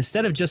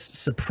 instead of just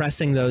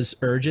suppressing those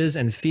urges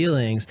and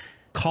feelings,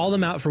 call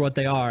them out for what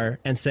they are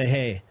and say,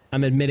 hey,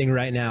 I'm admitting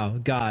right now,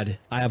 God,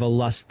 I have a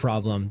lust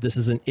problem. This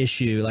is an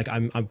issue. Like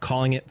I'm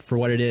calling it for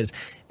what it is.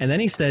 And then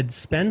he said,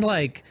 spend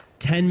like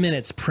 10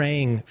 minutes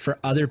praying for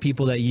other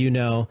people that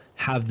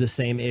have the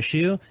same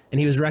issue. And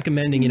he was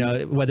recommending,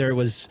 whether it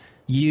was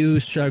you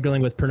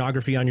struggling with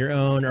pornography on your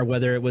own, or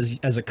whether it was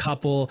as a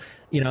couple,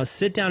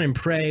 sit down and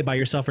pray by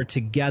yourself or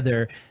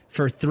together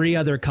for 3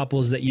 other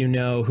couples that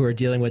who are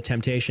dealing with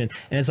temptation.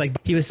 And it's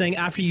like he was saying,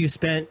 after you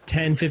spent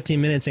 10,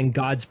 15 minutes in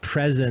God's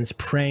presence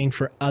praying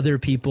for other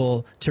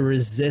people to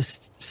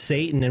resist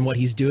Satan and what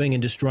he's doing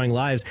and destroying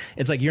lives,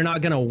 it's like you're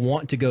not going to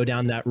want to go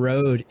down that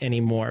road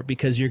anymore,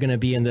 because you're going to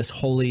be in this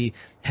holy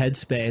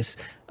headspace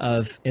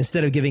of,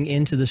 instead of giving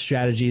into the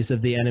strategies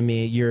of the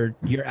enemy, you're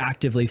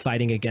actively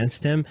fighting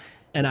against him.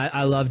 And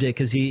I loved it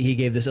because he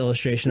gave this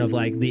illustration of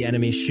like the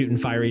enemy shooting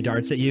fiery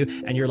darts at you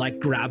and you're like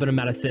grabbing them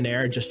out of thin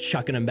air and just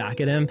chucking them back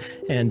at him.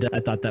 And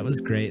I thought that was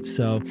great.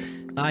 So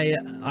I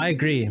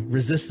agree.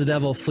 Resist the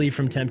devil, flee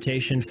from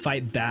temptation,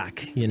 fight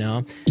back,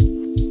 Now,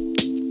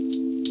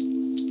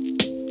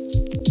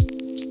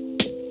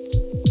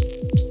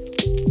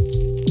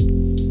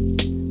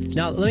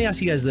 let me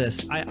ask you guys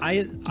this.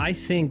 I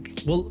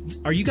think,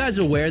 are you guys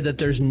aware that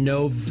there's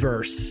no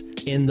verse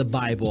in the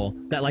Bible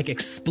that like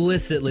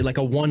explicitly, like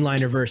a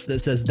one-liner verse that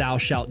says thou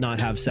shalt not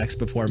have sex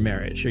before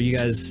marriage? Are you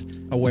guys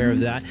aware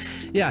of that?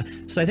 Yeah.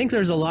 So I think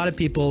there's a lot of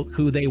people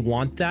who they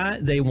want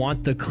that. They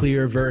want the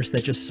clear verse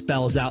that just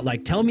spells out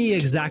like, tell me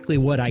exactly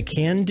what I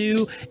can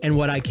do and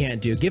what I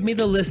can't do. Give me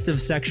the list of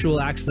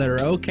sexual acts that are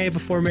okay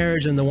before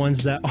marriage and the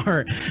ones that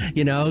aren't,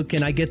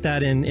 can I get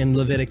that in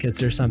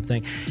Leviticus or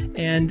something?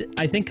 And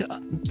I think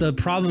the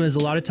problem is a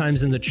lot of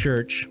times in the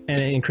church and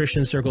in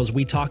Christian circles,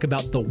 we talk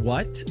about the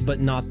what,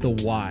 but not the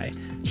why.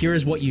 Here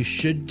is what you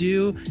should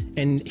do,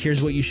 and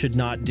here's what you should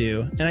not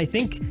do. And I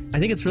think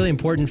it's really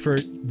important for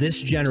this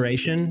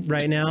generation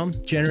right now,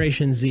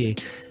 Generation Z.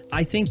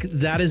 I think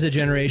that is a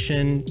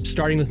generation,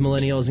 starting with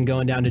millennials and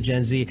going down to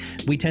Gen Z,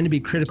 we tend to be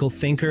critical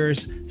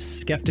thinkers,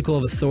 skeptical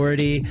of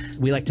authority.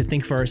 We like to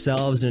think for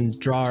ourselves and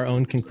draw our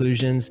own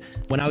conclusions.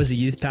 When I was a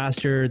youth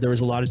pastor, there was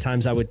a lot of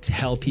times I would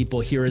tell people,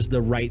 here is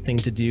the right thing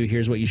to do,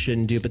 here's what you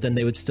shouldn't do, but then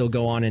they would still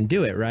go on and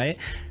do it, right?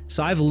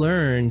 So I've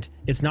learned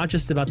it's not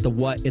just about the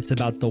what, it's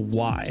about the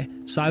why.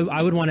 So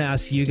I would want to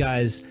ask you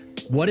guys,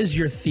 what is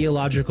your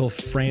theological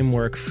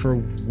framework for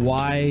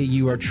why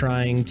you are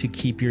trying to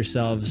keep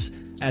yourselves,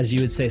 as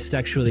you would say,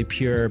 sexually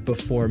pure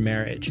before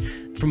marriage?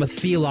 From a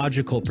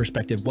theological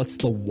perspective, what's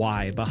the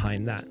why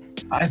behind that?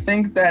 I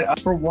think that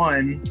for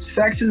one,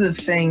 sex is a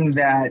thing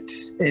that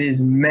it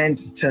is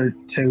meant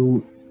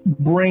to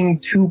bring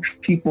 2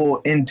 people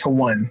into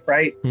one,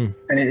 right? And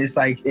it's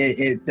like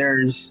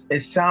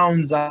it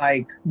sounds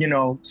like,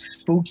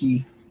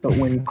 spooky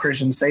when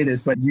Christians say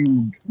this, but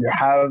you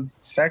have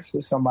sex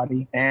with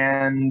somebody,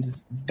 and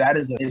that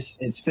is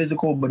it's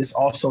physical, but it's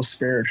also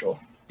spiritual,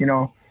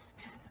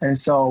 And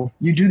so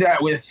you do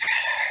that with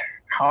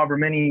however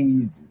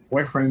many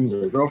boyfriends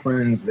or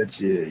girlfriends that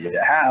you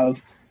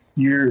have.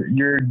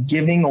 You're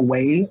giving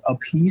away a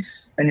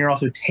piece, and you're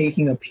also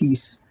taking a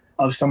piece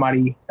of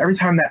somebody every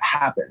time that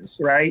happens,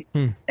 right?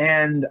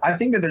 And I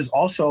think that there's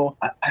also,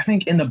 I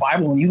think in the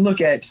Bible, when you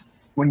look at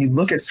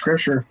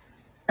scripture,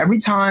 every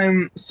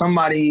time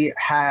somebody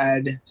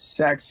had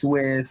sex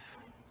with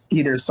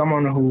either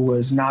someone who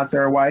was not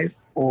their wife,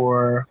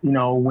 or,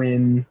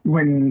 when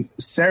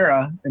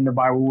Sarah in the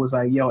Bible was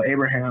like, yo,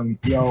 Abraham,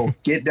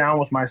 get down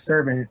with my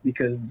servant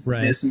because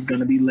this is going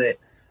to be lit.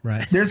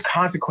 Right. There's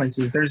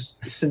consequences. There's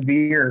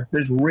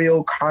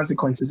real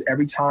consequences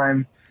every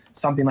time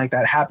something like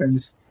that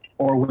happens.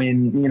 Or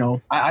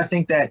when, I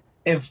think that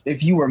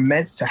if you were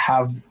meant to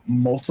have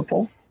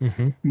multiple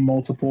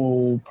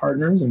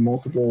partners and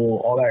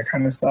multiple, all that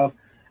kind of stuff,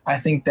 I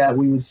think that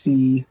we would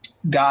see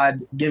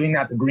God giving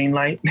that the green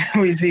light.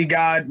 We see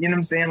God, you know what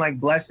I'm saying, like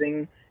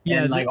blessing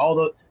and like all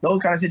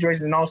those kind of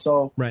situations. And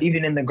also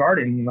even in the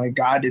garden, like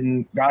God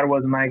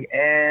wasn't like,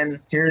 and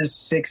here's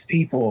 6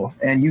 people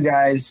and you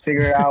guys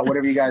figure out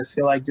whatever you guys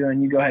feel like doing.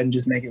 You go ahead and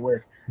just make it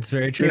work. It's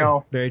very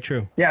true. Very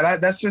true. Yeah,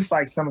 that's just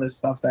like some of the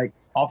stuff that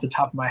off the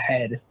top of my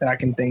head that I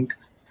can think.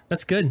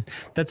 That's good.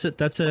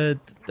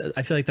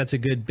 I feel like that's a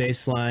good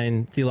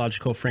baseline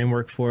theological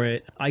framework for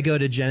it. I go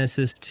to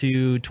Genesis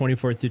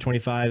 2:24 through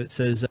 25. It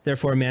says,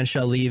 therefore a man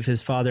shall leave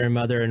his father and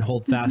mother and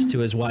hold fast to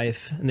his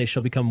wife, and they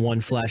shall become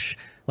one flesh.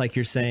 Like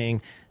you're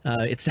saying,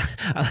 I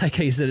like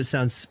how you said it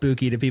sounds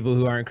spooky to people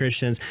who aren't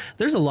Christians.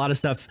 There's a lot of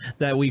stuff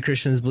that we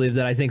Christians believe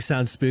that I think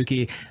sounds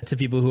spooky to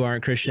people who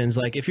aren't Christians.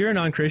 Like if you're a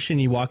non-Christian,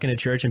 you walk into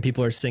church and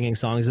people are singing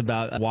songs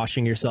about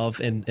washing yourself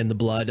in the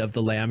blood of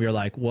the lamb. You're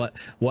like,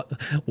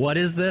 what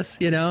is this?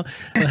 You know,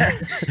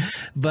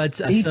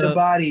 but eat the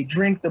body,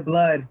 drink the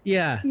blood.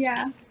 Yeah.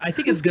 I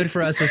think it's good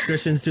for us as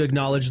Christians to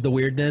acknowledge the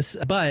weirdness.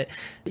 But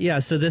yeah,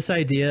 so this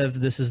idea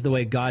of this is the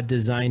way God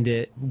designed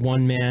it,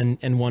 one man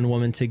and one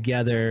woman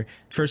together.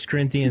 1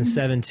 Corinthians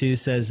 7:2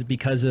 says,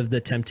 because of the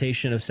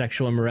temptation of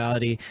sexual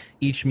immorality,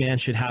 each man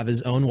should have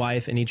his own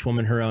wife and each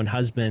woman her own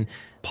husband.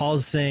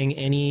 Paul's saying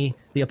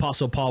the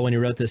Apostle Paul, when he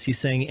wrote this, he's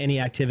saying any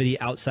activity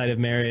outside of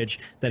marriage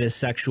that is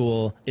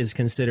sexual is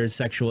considered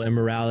sexual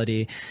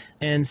immorality.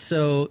 And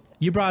so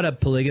you brought up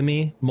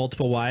polygamy,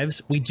 multiple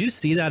wives. We do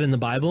see that in the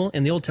Bible.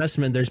 In the Old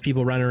Testament, there's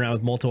people running around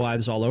with multiple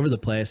wives all over the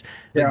place.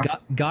 Yeah.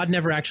 God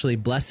never actually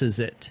blesses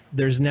it.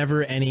 There's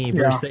never any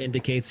verse that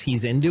indicates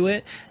he's into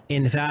it.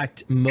 In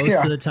fact,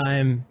 most of the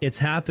time it's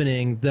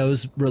happening,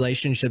 those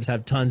relationships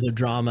have tons of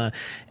drama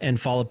and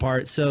fall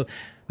apart. So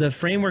the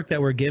framework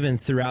that we're given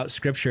throughout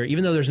Scripture,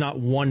 even though there's not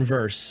one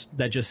verse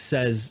that just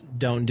says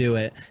don't do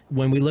it,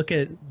 when we look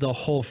at the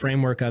whole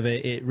framework of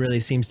it, it really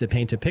seems to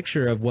paint a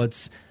picture of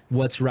what's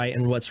right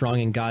and what's wrong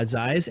in God's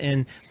eyes.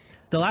 And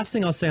the last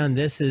thing I'll say on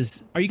this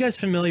is, are you guys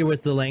familiar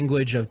with the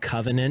language of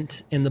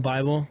covenant in the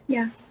Bible?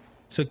 Yeah.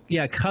 So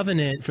yeah,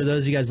 covenant, for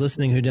those of you guys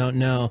listening who don't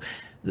know,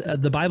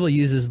 the Bible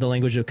uses the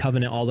language of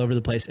covenant all over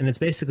the place. And it's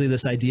basically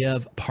this idea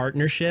of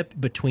partnership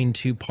between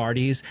two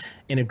parties,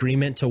 an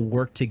agreement to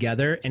work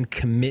together and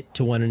commit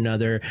to one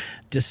another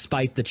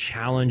despite the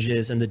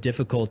challenges and the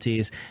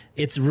difficulties.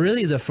 It's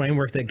really the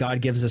framework that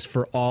God gives us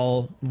for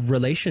all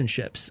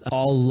relationships,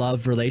 all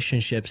love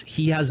relationships.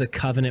 He has a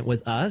covenant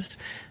with us,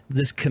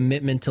 this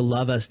commitment to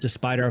love us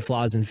despite our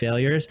flaws and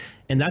failures.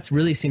 And that's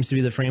really seems to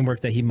be the framework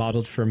that he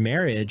modeled for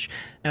marriage.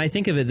 And I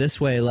think of it this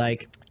way,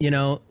 like,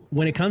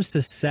 when it comes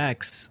to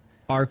sex,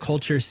 our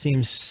culture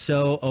seems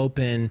so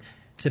open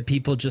to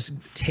people just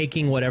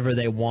taking whatever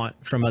they want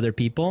from other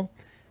people.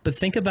 But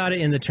think about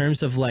it in the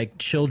terms of like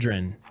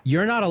children.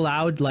 You're not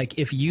allowed, like,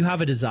 if you have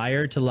a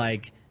desire to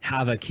like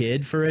have a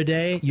kid for a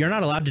day, you're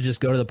not allowed to just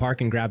go to the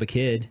park and grab a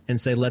kid and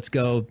say, let's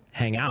go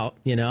hang out.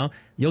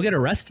 You'll get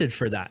arrested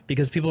for that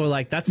because people are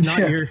like, that's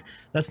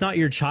not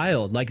your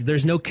child. Like,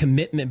 there's no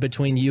commitment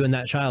between you and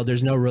that child.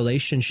 There's no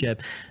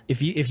relationship.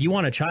 If you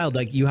want a child,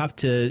 like, you have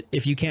to,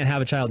 if you can't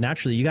have a child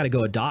naturally, you got to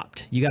go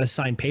adopt. You got to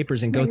sign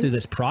papers and go through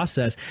this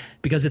process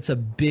because it's a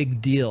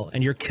big deal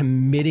and you're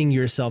committing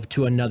yourself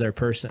to another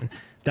person.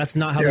 That's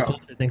not how the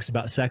culture thinks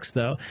about sex,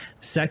 though.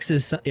 Sex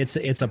is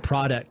it's a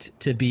product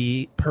to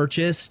be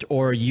purchased,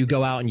 or you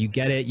go out and you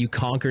get it, you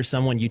conquer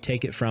someone, you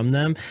take it from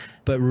them.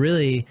 But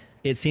really,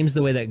 it seems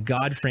the way that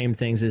God framed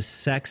things is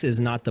sex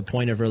is not the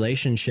point of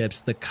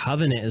relationships. The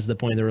covenant is the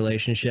point of the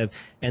relationship.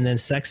 And then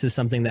sex is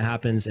something that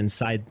happens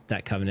inside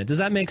that covenant. Does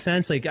that make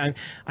sense? Like,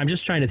 I'm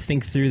just trying to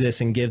think through this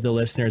and give the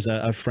listeners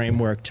a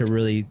framework to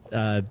really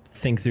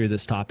think through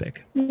this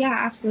topic. Yeah,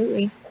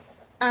 absolutely.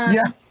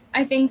 I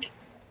think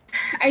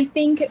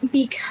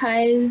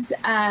because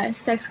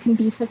sex can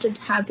be such a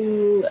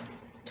taboo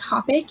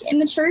topic in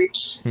the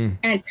church, and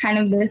it's kind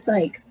of this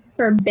like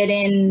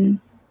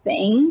forbidden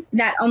thing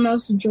that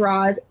almost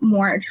draws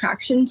more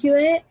attraction to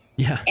it.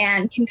 Yeah.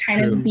 And can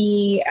kind of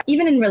be,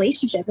 even in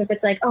relationship, if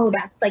it's like, oh,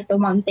 that's like the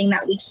one thing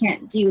that we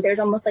can't do, there's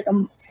almost like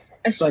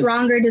a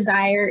stronger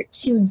desire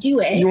to do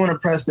it. You want to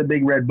press the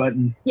big red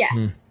button.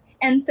 Yes.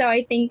 And so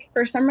I think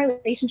for some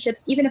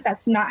relationships, even if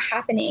that's not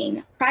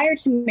happening prior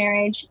to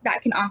marriage,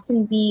 that can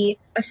often be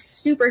a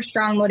super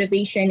strong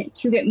motivation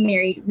to get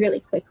married really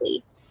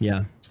quickly.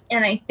 Yeah.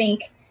 And I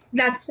think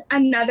that's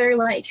another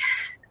like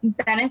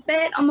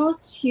benefit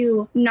almost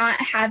to not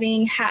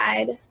having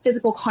had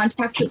physical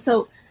contact.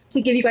 So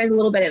to give you guys a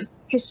little bit of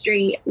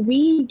history,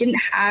 we didn't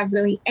have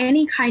really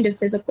any kind of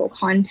physical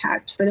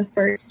contact for the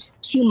first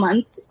 2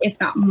 months, if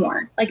not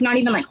more. Like, not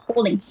even like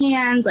holding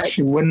hands, like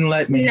she wouldn't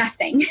let me.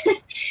 Nothing.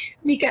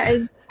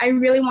 Because I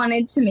really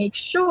wanted to make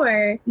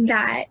sure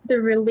that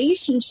the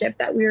relationship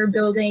that we were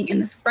building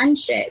and the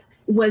friendship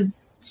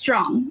was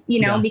strong,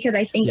 because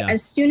I think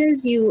as soon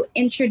as you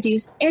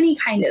introduce any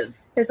kind of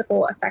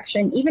physical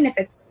affection, even if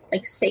it's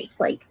like safe,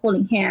 like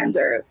holding hands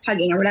or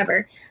hugging or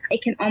whatever,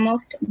 it can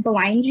almost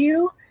blind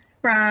you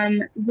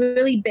from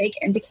really big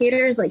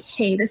indicators like,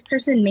 hey, this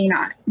person may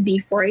not be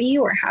for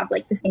you or have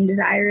like the same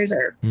desires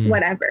or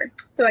whatever.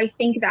 So I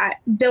think that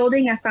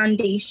building a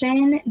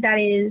foundation that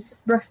is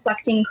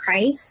reflecting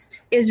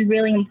Christ is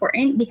really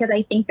important, because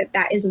I think that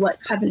that is what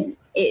covenant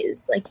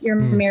is. Like, your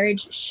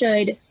marriage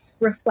should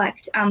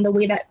reflect the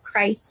way that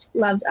Christ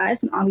loves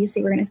us. And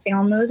obviously we're going to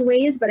fail in those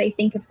ways. But I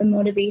think if the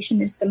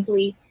motivation is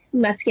simply,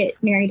 let's get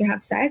married to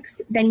have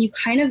sex, then you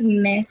kind of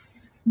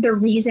miss the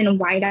reason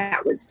why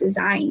that was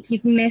designed.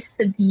 You miss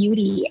the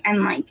beauty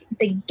and like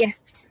the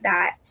gift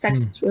that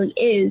sex really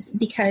is,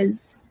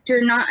 because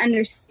you're not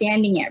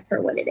understanding it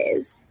for what it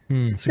is.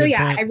 So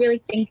yeah, point. I really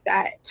think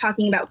that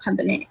talking about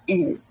covenant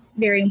is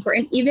very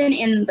important, even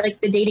in like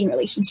the dating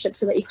relationship,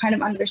 so that you kind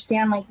of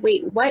understand like,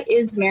 wait, what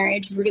is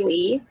marriage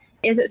really?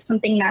 Is it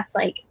something that's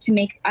like to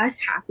make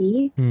us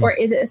happy, or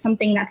is it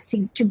something that's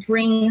to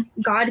bring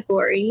God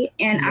glory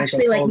and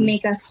actually like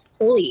make us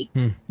holy?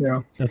 Yeah,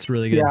 that's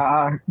really good.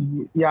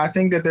 Yeah. I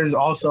think that there's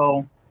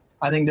also,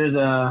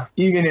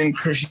 even in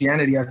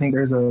Christianity, I think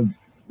there's a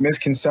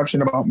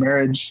misconception about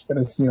marriage that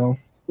it's,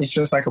 it's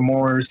just like a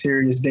more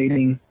serious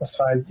dating. That's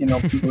why,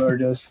 people are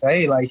just,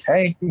 hey,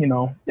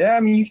 yeah, I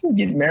mean, you can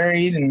get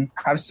married and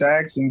have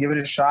sex and give it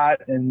a shot.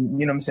 And,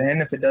 you know what I'm saying?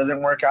 If it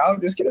doesn't work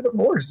out, just get a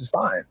divorce. It's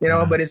fine.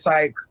 But it's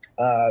like,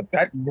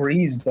 that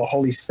grieves the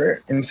Holy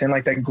Spirit. You know what I'm saying?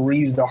 Like, that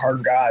grieves the heart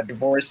of God.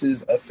 Divorce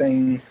is a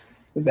thing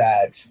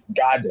that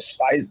God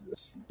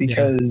despises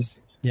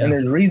because, and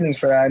there's reasons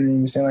for that.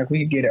 And I'm saying, like, we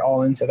could get it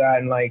all into that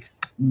and like,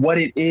 what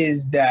it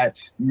is that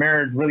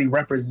marriage really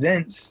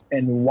represents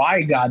and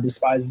why God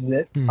despises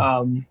it.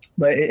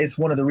 But it's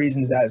one of the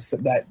reasons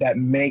that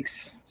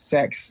makes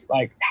sex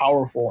like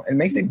powerful and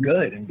makes it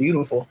good and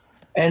beautiful.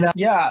 And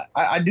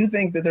I do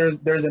think that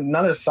there's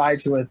another side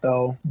to it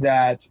though,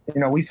 that,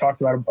 we've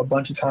talked about a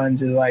bunch of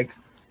times, is like,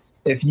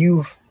 if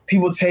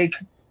people take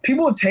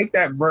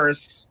that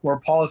verse where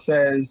Paul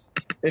says,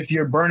 if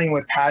you're burning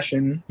with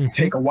passion,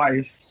 take a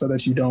wife so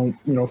that you don't,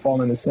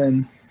 fall into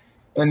sin.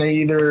 And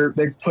they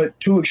put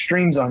two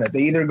extremes on it. They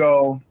either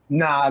go,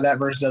 nah, that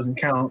verse doesn't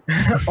count.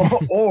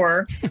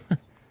 Or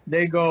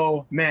they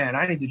go, man,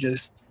 I need to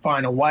just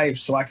find a wife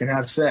so I can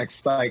have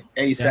sex like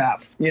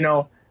ASAP,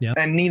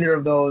 And neither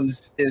of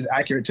those is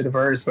accurate to the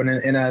verse. But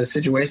in a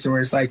situation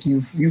where it's like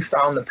you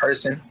found the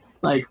person,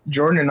 like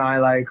Jordan and I,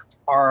 like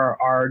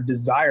our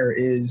desire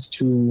is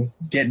to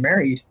get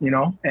married,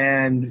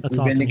 and That's we've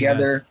awesome, been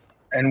together.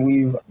 And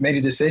we've made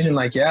a decision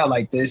like,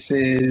 this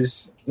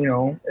is,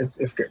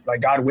 if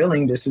like God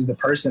willing, this is the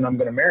person I'm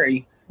going to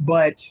marry.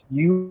 But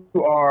you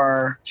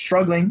are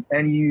struggling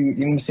and you know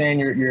what I'm saying,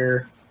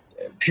 your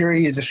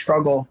period is a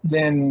struggle,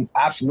 then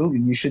absolutely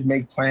you should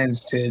make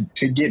plans to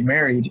get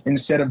married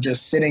instead of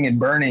just sitting and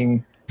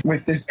burning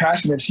with this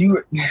passion that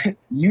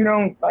you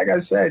don't, like I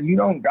said, you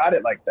don't got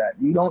it like that.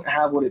 You don't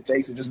have what it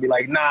takes to just be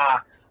like, nah,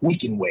 we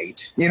can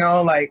wait,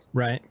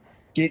 right.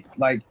 Get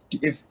like,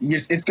 if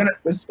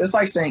it's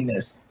like saying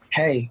this,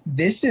 hey,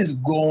 this is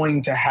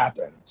going to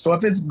happen. So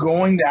if it's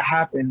going to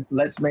happen,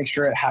 let's make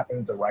sure it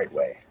happens the right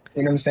way.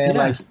 You know what I'm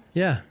saying?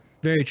 Yeah,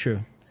 very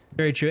true.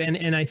 Very true.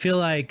 And I feel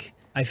like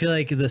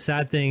the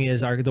sad thing is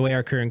the way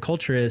our current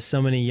culture is,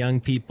 so many young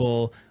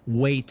people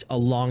wait a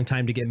long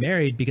time to get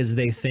married because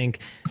they think,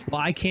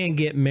 well, I can't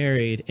get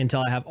married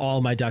until I have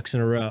all my ducks in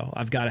a row.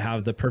 I've got to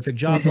have the perfect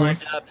job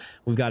lined up.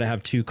 We've got to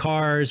have 2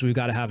 cars. We've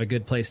got to have a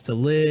good place to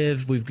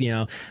live. We've,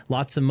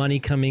 lots of money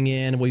coming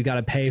in. We've got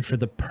to pay for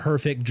the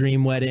perfect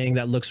dream wedding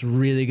that looks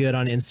really good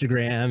on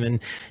Instagram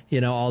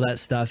and, all that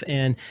stuff.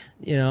 And,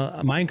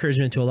 my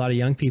encouragement to a lot of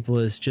young people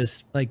is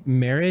just like,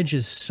 marriage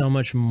is so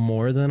much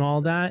more than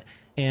all that.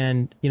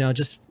 And,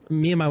 just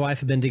me and my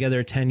wife have been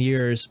together 10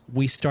 years.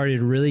 We started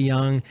really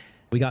young.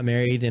 We got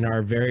married in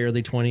our very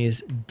early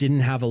 20s, didn't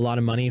have a lot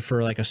of money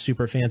for like a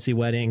super fancy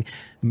wedding.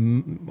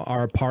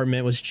 Our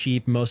apartment was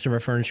cheap. Most of our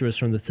furniture was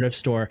from the thrift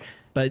store,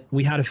 but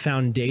we had a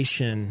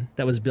foundation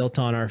that was built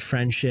on our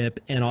friendship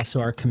and also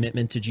our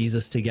commitment to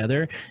Jesus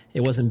together.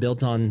 It wasn't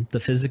built on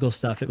the physical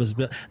stuff.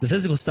 The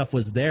physical stuff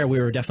was there. We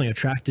were definitely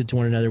attracted to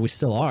one another. We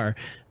still are,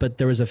 but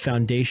there was a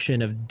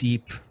foundation of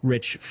deep,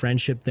 rich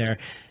friendship there.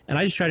 And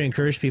I just try to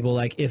encourage people,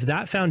 like, if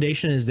that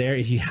foundation is there,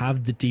 if you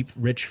have the deep,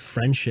 rich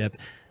friendship,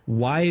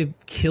 why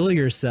kill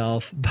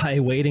yourself by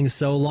waiting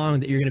so long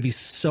that you're going to be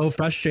so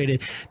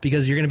frustrated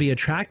because you're going to be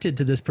attracted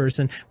to this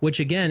person, which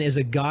again is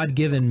a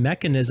God-given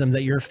mechanism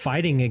that you're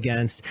fighting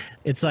against.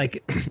 It's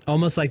like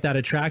almost like that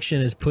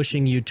attraction is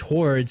pushing you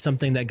towards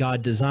something that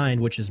God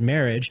designed, which is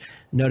marriage.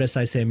 Notice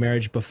I say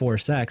marriage before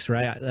sex,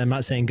 right? I'm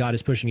not saying God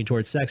is pushing you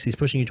towards sex. He's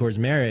pushing you towards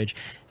marriage.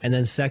 And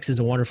then sex is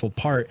a wonderful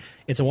part.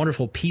 It's a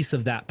wonderful piece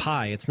of that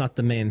pie. It's not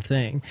the main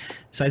thing.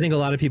 So I think a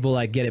lot of people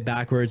like get it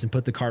backwards and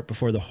put the cart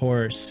before the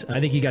horse. I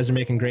think you guys are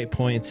making great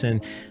points,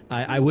 and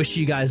I wish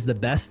you guys the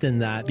best in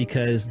that,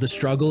 because the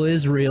struggle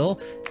is real,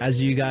 as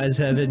you guys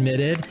have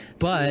admitted,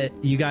 but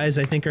you guys,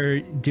 I think, are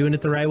doing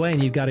it the right way,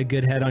 and you've got a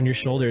good head on your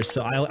shoulders.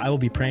 So I will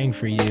be praying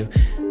for you.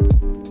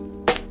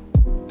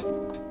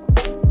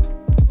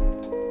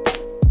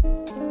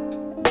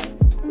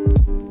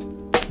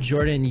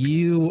 Jordan,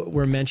 you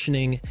were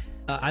mentioning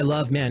I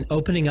love, man,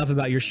 opening up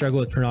about your struggle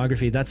with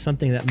pornography. That's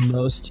something that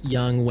most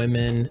young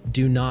women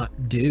do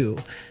not do.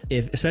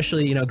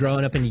 Especially, you know,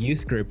 growing up in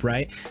youth group,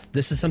 right?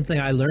 This is something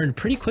I learned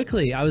pretty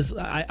quickly.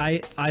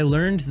 I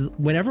learned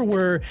whenever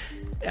we're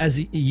as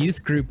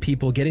youth group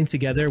people getting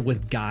together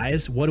with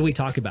guys, what do we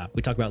talk about?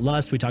 We talk about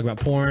lust, we talk about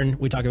porn,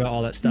 we talk about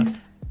all that stuff.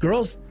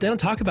 Girls, they don't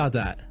talk about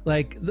that.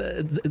 Like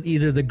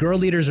either the girl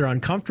leaders are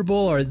uncomfortable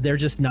or they're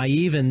just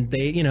naive, and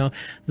they, you know,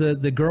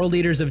 the girl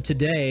leaders of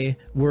today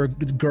were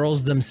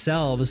girls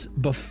themselves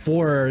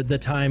before the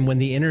time when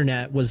the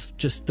internet was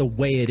just the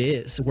way it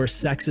is, where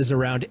sex is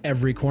around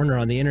every corner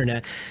on the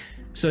internet.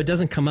 So it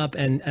doesn't come up.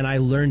 And I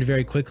learned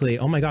very quickly,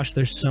 oh my gosh,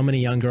 there's so many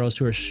young girls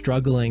who are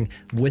struggling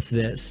with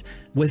this.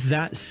 With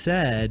that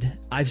said,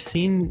 I've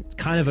seen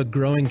kind of a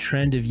growing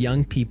trend of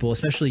young people,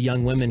 especially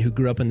young women who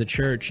grew up in the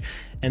church,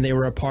 and they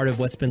were a part of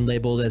what's been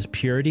labeled as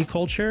purity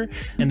culture.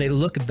 And they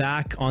look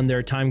back on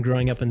their time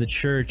growing up in the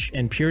church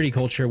and purity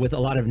culture with a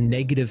lot of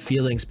negative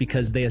feelings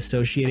because they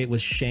associate it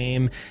with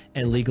shame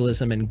and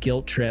legalism and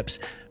guilt trips,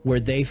 where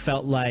they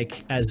felt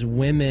like as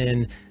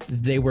women,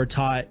 they were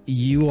taught,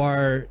 you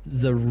are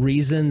the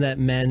reason that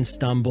men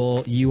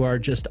stumble. You are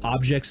just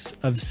objects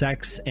of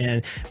sex.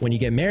 And when you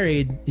get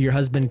married, your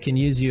husband can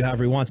use you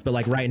however he wants. But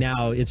like right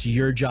now, it's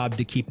your job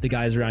to keep the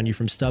guys around you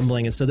from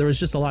stumbling. And so there was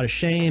just a lot of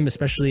shame,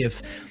 especially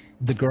if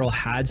the girl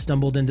had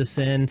stumbled into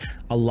sin,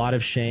 a lot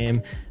of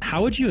shame.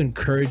 How would you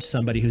encourage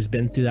somebody who's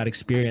been through that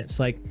experience?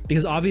 Like,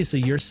 because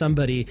obviously you're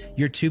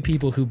two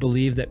people who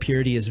believe that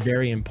purity is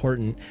very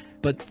important,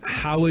 but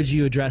how would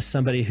you address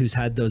somebody who's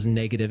had those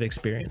negative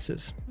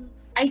experiences?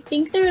 I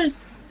think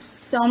there's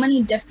so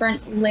many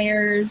different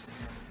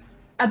layers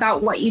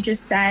about what you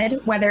just said,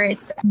 whether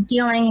it's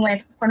dealing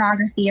with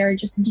pornography or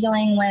just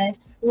dealing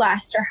with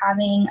lust or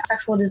having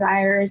sexual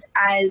desires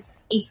as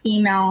a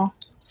female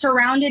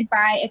surrounded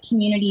by a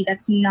community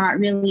that's not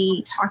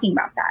really talking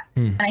about that.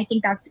 And I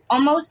think that's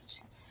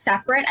almost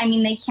separate. I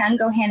mean, they can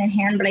go hand in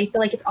hand, but I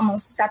feel like it's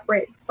almost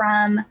separate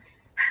from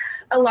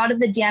a lot of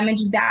the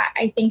damage that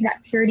I think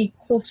that purity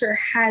culture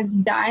has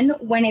done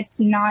when it's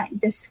not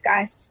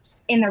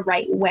discussed in the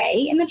right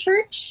way in the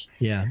church.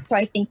 Yeah. So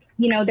I think,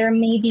 you know, there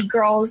may be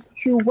girls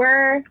who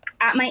were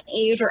at my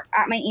age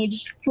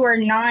who are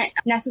not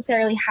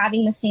necessarily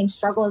having the same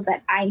struggles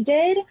that I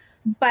did,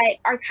 but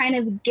are kind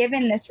of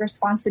given this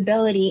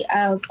responsibility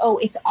of, oh,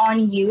 it's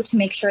on you to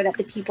make sure that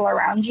the people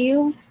around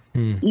you,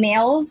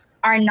 males,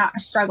 are not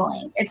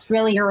struggling. It's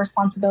really your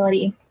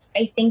responsibility.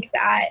 I think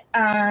that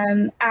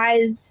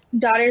as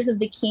daughters of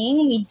the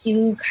King, we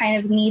do kind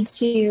of need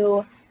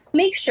to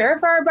make sure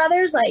for our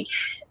brothers, like,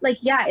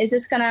 yeah,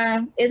 is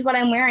what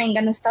I'm wearing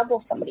gonna stumble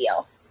somebody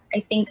else? I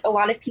think a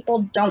lot of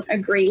people don't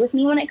agree with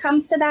me when it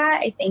comes to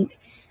that. I think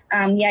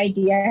the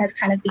idea has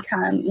kind of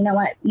become, you know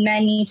what,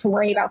 men need to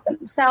worry about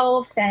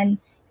themselves, and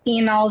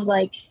females,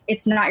 like,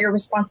 it's not your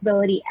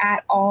responsibility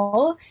at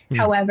all.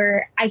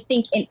 However, I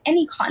think in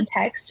any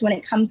context, when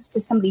it comes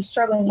to somebody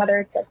struggling, whether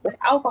it's like with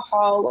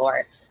alcohol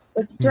or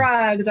with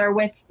drugs or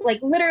with like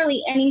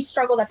literally any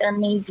struggle that there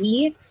may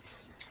be,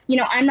 you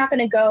know, I'm not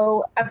going to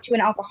go up to an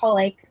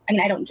alcoholic. I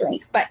mean, I don't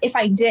drink, but if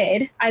I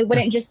did, I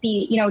wouldn't just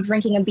be, you know,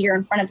 drinking a beer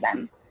in front of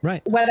them,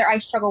 right, whether I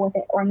struggle with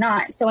it or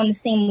not. So in the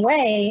same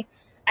way,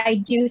 I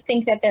do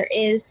think that there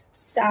is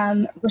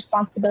some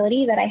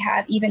responsibility that I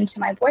have even to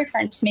my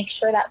boyfriend to make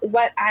sure that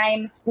what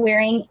I'm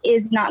wearing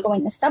is not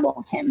going to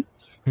stumble him.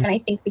 And I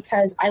think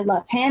because I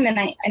love him and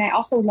I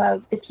also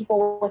love the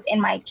people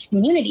within my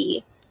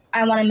community,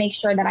 I want to make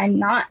sure that I'm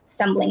not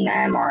stumbling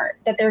them, or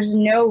that there's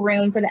no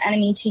room for the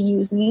enemy to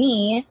use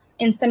me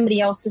in somebody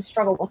else's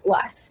struggle with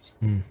lust.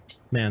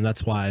 Man,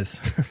 that's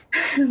wise.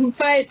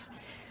 But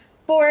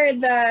for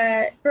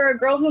a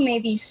girl who may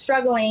be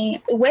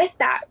struggling with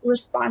that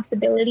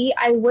responsibility,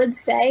 I would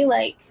say,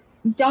 like,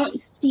 don't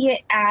see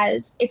it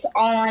as it's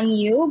all on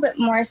you, but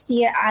more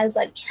see it as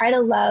like, try to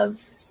love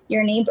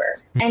your neighbor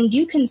and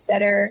do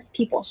consider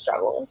people's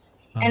struggles.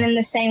 And in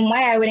the same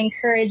way, I would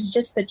encourage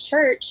just the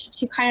church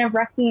to kind of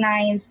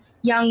recognize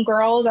young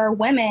girls or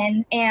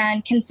women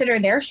and consider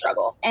their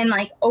struggle and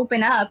like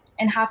open up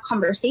and have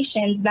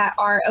conversations that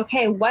are,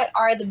 okay, what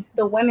are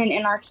the women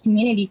in our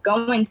community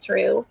going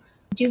through?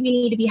 Do we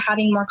need to be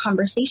having more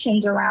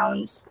conversations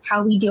around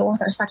how we deal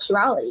with our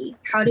sexuality?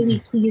 How do we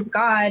please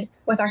God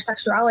with our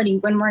sexuality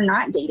when we're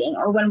not dating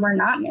or when we're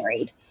not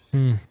married?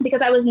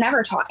 Because I was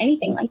never taught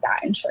anything like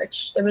that in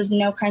church. There was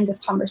no kinds of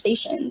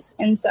conversations.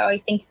 And so I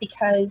think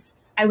because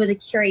I was a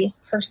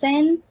curious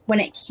person when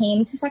it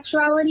came to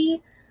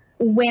sexuality,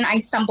 when I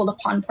stumbled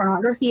upon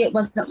pornography, it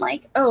wasn't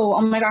like,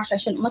 oh my gosh, I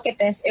shouldn't look at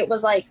this. It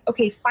was like,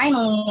 okay,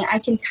 finally I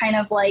can kind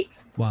of like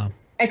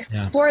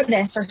explore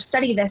this or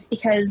study this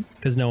because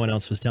no one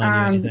else was telling you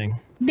anything.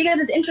 Because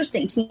it's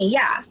interesting to me.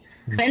 Yeah.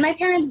 And my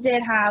parents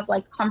did have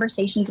like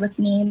conversations with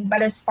me,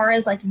 but as far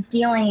as like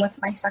dealing with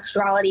my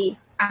sexuality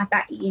at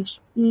that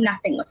age,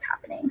 nothing was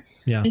happening.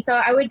 Yeah. And so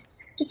I would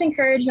just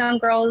encourage young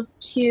girls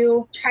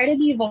to try to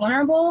be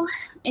vulnerable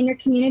in your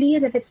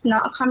communities. If it's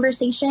not a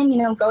conversation, you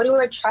know, go to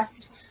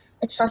a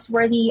a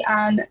trustworthy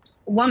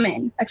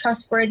woman, a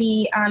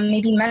trustworthy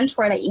maybe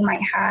mentor that you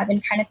might have,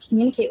 and kind of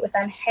communicate with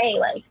them, hey,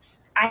 like,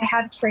 I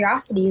have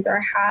curiosities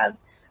or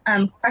have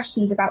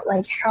questions about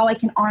like how I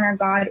can honor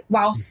God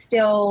while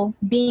still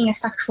being a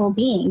sexual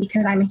being,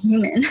 because I'm a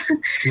human.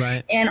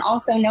 Right. And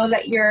also know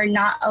that you're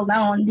not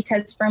alone,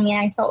 because for me,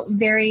 I felt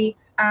very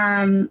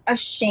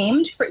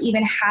ashamed for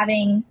even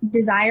having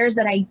desires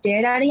that I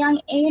did at a young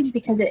age,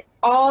 because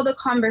all the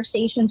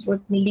conversations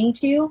were leading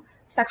to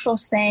sexual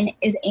sin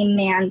is a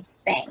man's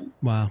thing.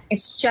 Wow.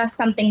 It's just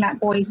something that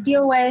boys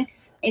deal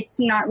with. It's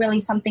not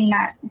really something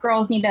that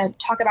girls need to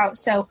talk about.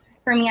 So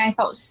for me, I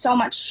felt so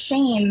much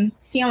shame,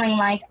 feeling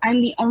like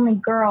I'm the only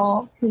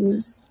girl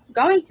who's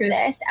going through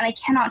this, and I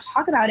cannot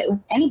talk about it with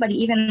anybody,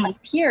 even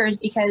like peers,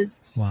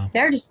 because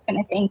they're just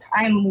going to think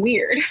I'm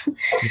weird.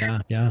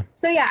 Yeah.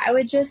 So yeah, I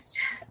would just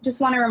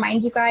want to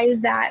remind you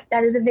guys that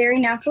that is a very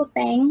natural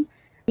thing.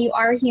 You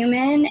are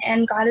human,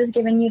 and God has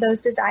given you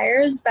those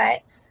desires, but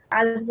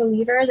as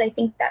believers, I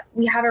think that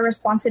we have a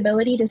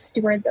responsibility to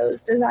steward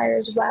those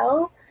desires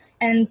well.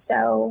 And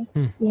so,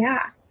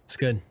 yeah. It's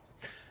good.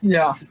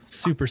 Yeah.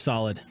 Super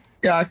solid.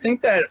 Yeah, I feel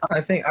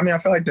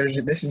like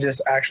this is just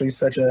actually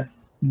such a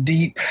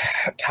deep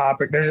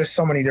topic. There's just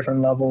so many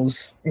different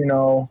levels, you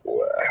know,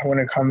 when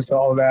it comes to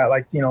all of that,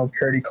 like, you know,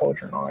 purity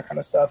culture and all that kind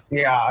of stuff.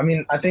 Yeah, I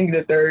mean, I think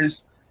that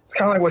it's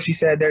kind of like what she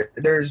said,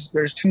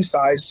 there's two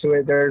sides to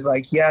it. There's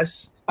like,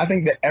 yes, I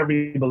think that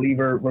every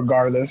believer,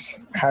 regardless,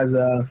 has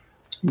a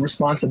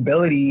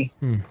responsibility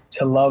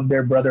to love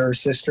their brother or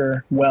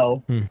sister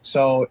well.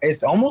 So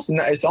it's almost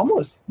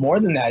more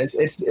than that.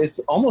 It's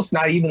almost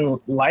not even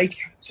like,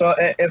 so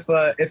if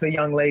a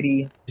young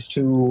lady is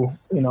to,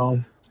 you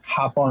know,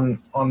 hop on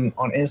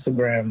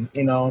Instagram,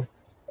 you know,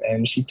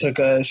 and she took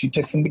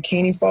some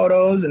bikini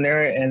photos, and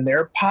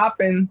they're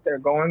popping, they're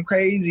going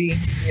crazy,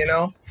 you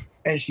know,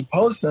 and she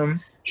posts them.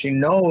 She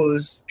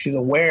knows, she's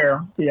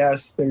aware,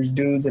 yes, there's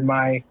dudes in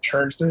my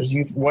church, there's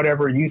youth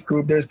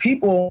group, there's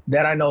people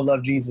that I know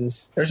love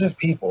Jesus. There's just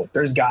people,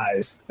 there's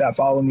guys that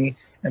follow me,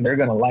 and they're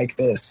going to like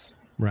this.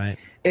 Right.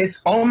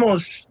 It's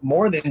almost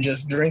more than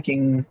just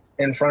drinking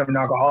in front of an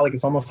alcoholic.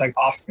 It's almost like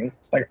offering.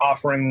 It's like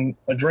offering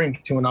a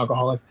drink to an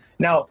alcoholic.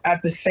 Now,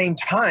 at the same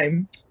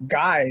time,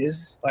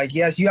 guys, like,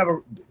 yes,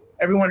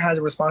 everyone has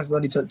a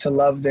responsibility to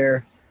love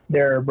their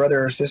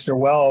brother or sister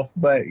well,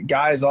 but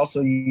guys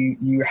also,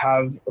 you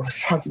have a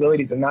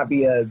responsibility to not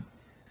be a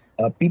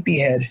pee-pee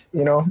head,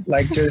 you know,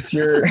 like, just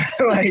you're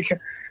like,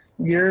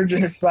 you're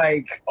just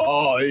like,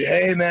 oh,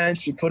 hey man,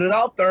 she put it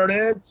out there,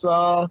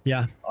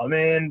 yeah, I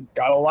mean,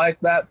 gotta like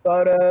that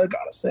photo,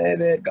 gotta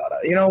save it, gotta,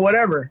 you know,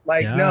 whatever.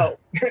 Like, no,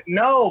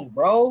 no,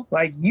 bro.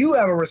 Like, you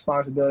have a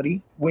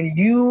responsibility when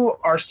you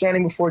are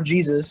standing before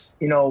Jesus,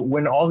 you know,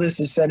 when all this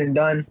is said and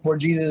done for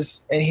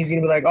Jesus, and he's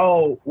gonna be like,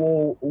 oh,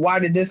 well, why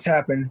did this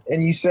happen?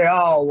 And you say,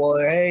 oh, well,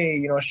 hey,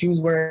 you know, she was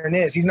wearing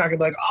this. He's not gonna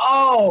be like,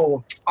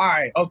 oh, all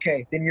right,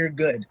 okay, then you're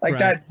good. Like,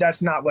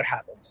 that's not what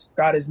happens.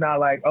 God is not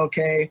like,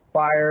 okay,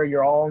 fire,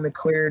 you're all in the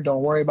clear,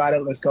 don't worry about it,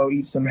 let's go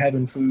eat some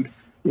heaven food.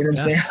 You know what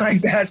I'm saying?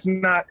 Like, that's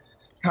not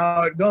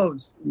how it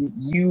goes.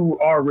 You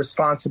are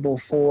responsible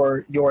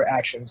for your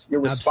actions.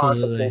 You're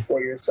responsible for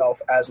yourself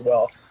as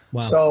well.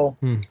 Wow. So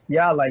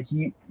yeah, like,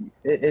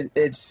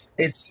 it's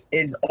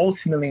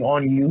ultimately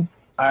on you.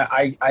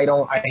 I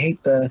hate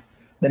the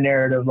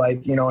narrative,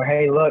 like, you know,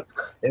 hey, look,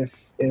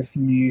 if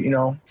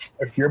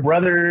your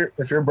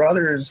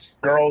brother's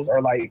girls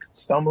are like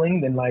stumbling,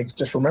 then like,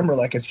 just remember,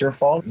 like, it's your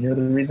fault. You're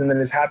the reason that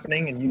it's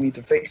happening, and you need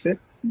to fix it.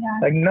 Yeah.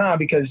 Like, nah,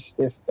 because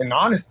if, in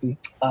honesty,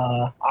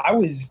 I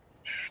was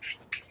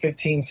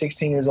 15,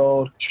 16 years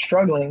old,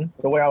 struggling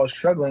the way I was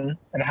struggling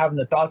and having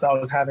the thoughts I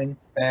was having.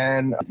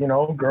 And, you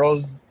know,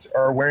 girls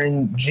are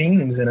wearing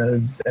jeans and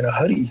a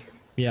hoodie.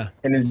 Yeah.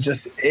 And it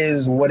just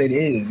is what it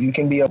is. You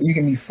can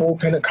be full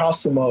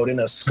Pentecostal mode in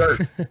a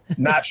skirt,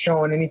 not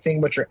showing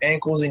anything but your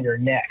ankles and your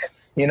neck,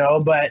 you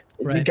know, but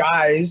the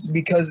guys,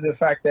 because of the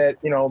fact that,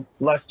 you know,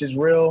 lust is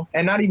real,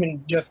 and not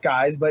even just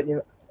guys, but, you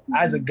know,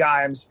 as a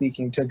guy, I'm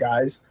speaking to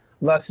guys.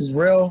 Lust is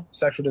real.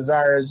 Sexual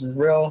desires is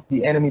real.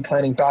 The enemy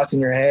planting thoughts in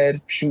your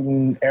head,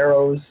 shooting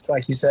arrows,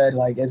 like you said,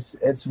 like,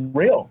 it's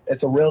real.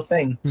 It's a real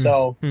thing.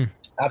 So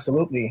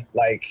absolutely,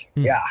 like,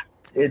 yeah,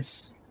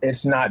 it's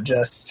not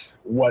just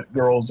what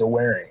girls are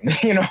wearing,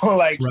 you know,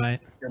 like,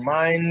 your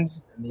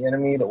mind, the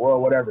enemy, the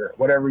world,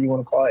 whatever you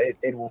want to call it,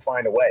 it will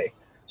find a way.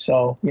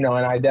 So, you know,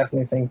 and I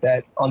definitely think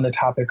that on the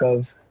topic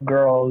of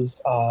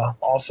girls,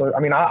 also, I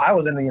mean, I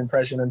was under the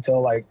impression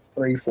until like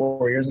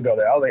 3-4 years ago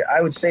that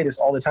I would say this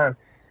all the time,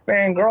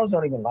 man, girls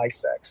don't even like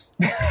sex.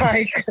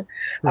 Like,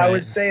 I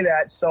would say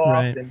that so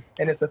often.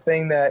 And it's a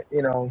thing that,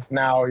 you know,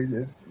 now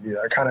is you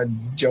know, kind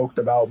of joked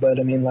about, but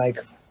I mean, like,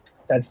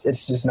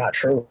 it's just not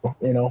true,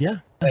 you know? Yeah.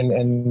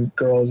 And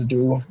girls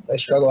they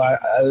struggle.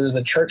 There was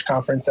a church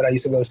conference that I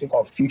used to go to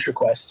called Future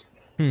Quest.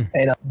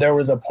 And there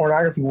was a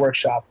pornography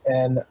workshop,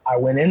 and I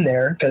went in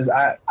there because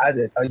as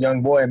a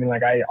young boy, I mean,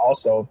 like, I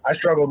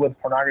struggled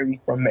with pornography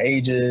from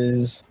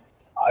ages,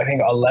 I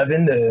think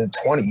 11 to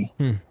 20,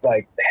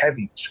 like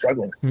heavy,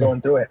 struggling,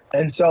 going through it.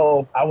 And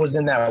so I was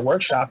in that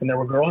workshop and there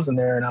were girls in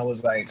there and I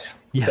was like,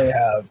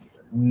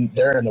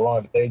 they're in the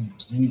wrong.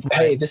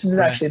 Hey, this is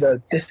actually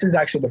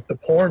the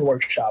porn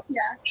workshop. Yeah.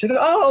 She goes,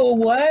 oh,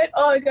 what?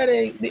 Oh, I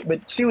gotta.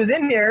 But she was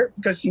in there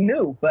because she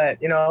knew.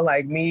 But you know,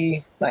 like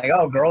me, like,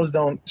 oh, girls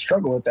don't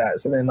struggle with that.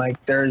 So then,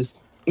 like,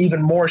 there's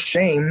even more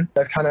shame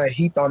that's kind of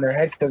heaped on their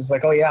head because it's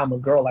like, oh yeah, I'm a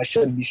girl. I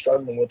shouldn't be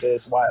struggling with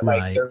this. Why?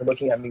 Like they're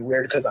looking at me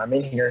weird because I'm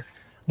in here.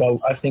 But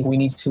I think we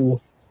need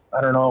to, I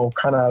don't know,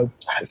 kind of,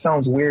 it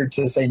sounds weird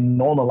to say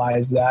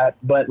normalize that,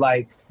 but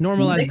like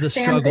normalize the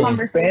struggle.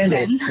 Expand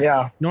it.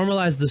 Yeah.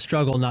 Normalize the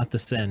struggle, not the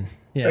sin.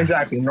 Yeah.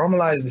 Exactly.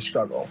 Normalize the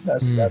struggle.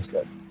 That's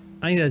good.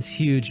 I think that's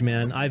huge,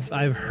 man.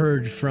 I've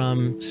heard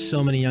from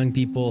so many young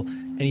people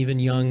and even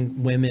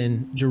young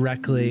women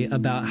directly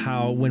about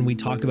how when we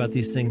talk about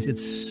these things,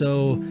 it's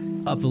so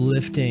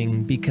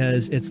uplifting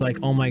because it's like,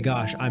 oh my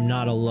gosh, I'm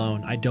not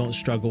alone. I don't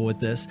struggle with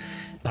this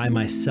by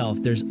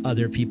myself. There's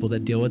other people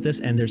that deal with this,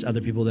 and there's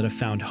other people that have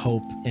found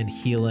hope and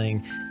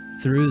healing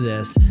through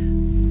this.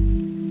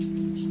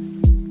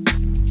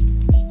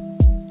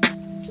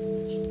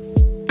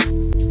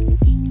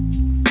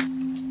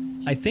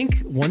 I think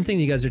one thing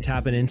that you guys are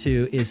tapping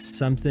into is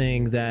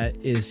something that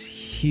is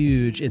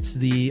huge.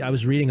 I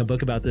was reading a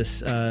book about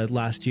this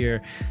last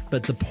year,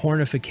 but the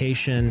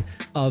pornification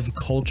of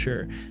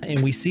culture.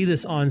 And we see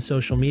this on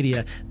social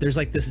media. There's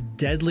like this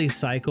deadly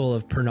cycle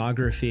of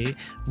pornography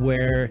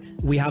where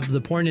we have the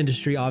porn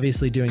industry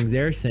obviously doing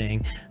their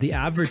thing. The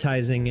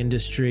advertising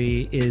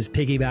industry is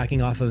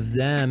piggybacking off of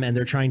them and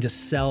they're trying to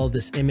sell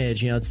this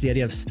image. You know, it's the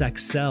idea of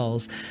sex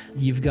sells.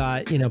 You've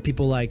got, you know,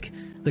 people like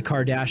the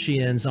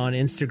Kardashians on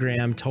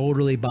Instagram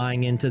totally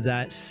buying into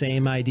that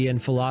same idea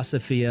and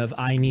philosophy of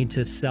I need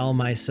to sell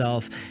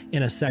myself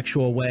in a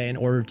sexual way in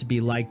order to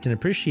be liked and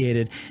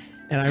appreciated.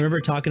 And I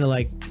remember talking to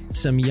like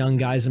some young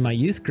guys in my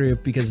youth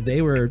group because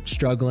they were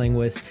struggling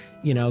with,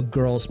 you know,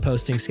 girls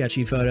posting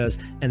sketchy photos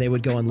and they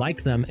would go and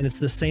like them. And it's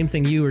the same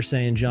thing you were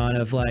saying, John,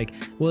 of like,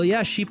 well,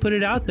 yeah, she put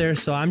it out there,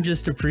 so I'm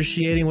just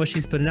appreciating what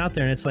she's putting out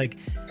there. And it's like,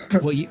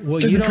 what you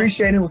just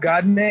appreciating what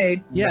God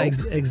made. Yeah,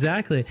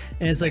 exactly.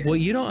 And it's like, what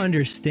you don't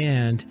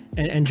understand,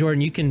 and Jordan,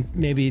 you can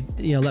maybe,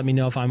 you know, let me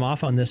know if I'm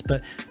off on this,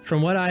 but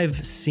from what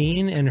I've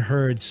seen and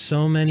heard,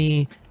 so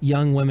many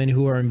young women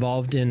who are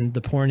involved in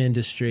the porn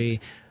industry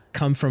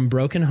come from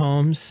broken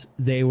homes.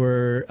 They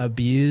were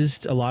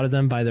abused, a lot of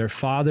them by their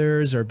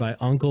fathers or by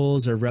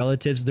uncles or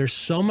relatives. There's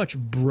so much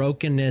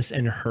brokenness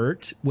and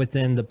hurt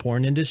within the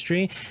porn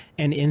industry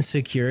and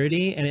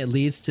insecurity, and it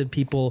leads to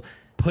people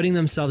putting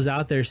themselves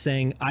out there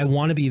saying, I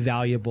want to be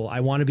valuable. I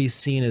want to be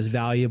seen as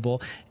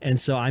valuable. And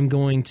so I'm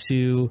going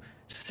to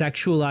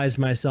sexualize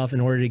myself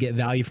in order to get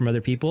value from other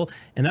people.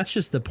 And that's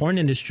just the porn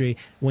industry.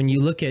 When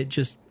you look at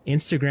just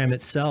Instagram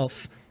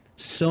itself,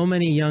 so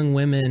many young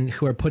women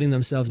who are putting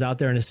themselves out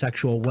there in a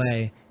sexual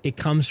way, it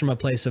comes from a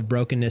place of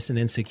brokenness and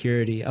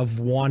insecurity, of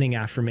wanting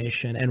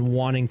affirmation and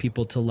wanting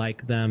people to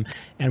like them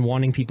and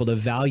wanting people to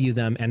value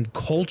them. And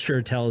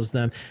culture tells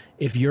them,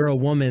 if you're a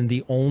woman,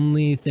 the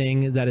only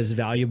thing that is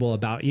valuable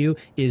about you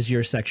is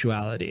your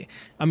sexuality.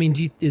 I mean,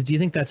 do you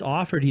think that's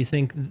off, or do you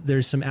think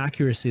there's some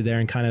accuracy there?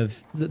 And kind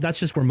of, that's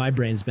just where my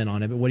brain's been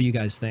on it. But what do you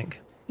guys think?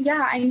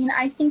 Yeah, I mean,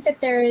 I think that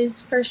there is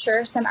for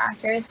sure some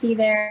accuracy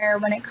there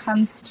when it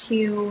comes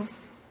to,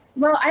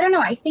 well, I don't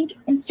know. I think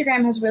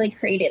Instagram has really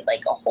created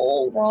like a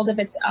whole world of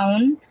its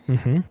own.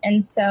 Mm-hmm.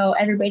 And so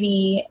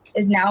everybody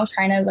is now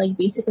trying to like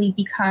basically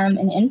become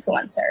an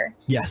influencer.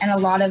 Yes. And a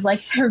lot of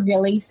like the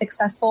really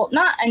successful,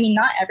 not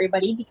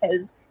everybody,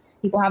 because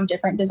people have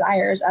different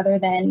desires other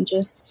than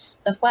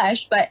just the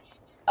flesh, but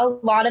a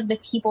lot of the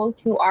people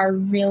who are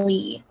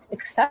really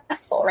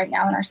successful right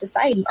now in our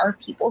society are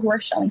people who are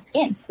showing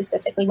skin,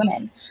 specifically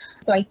women.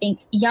 So I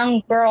think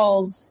young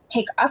girls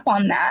pick up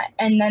on that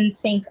and then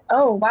think,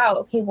 oh, wow,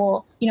 okay,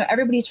 well, you know,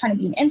 everybody's trying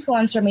to be an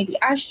influencer. Maybe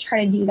I should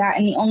try to do that.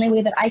 And the only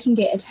way that I can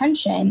get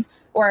attention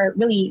or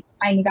really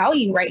find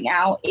value right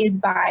now is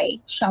by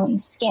showing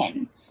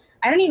skin.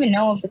 I don't even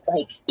know if it's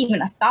like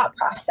even a thought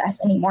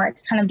process anymore.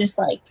 It's kind of just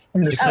like,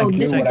 oh,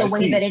 this is the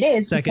way that it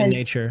is. Second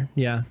nature.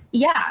 Yeah.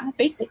 Yeah,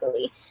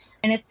 basically.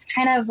 And it's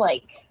kind of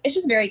like, it's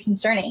just very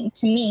concerning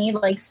to me,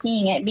 like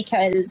seeing it,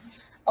 because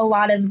a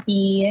lot of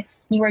the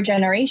newer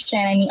generation,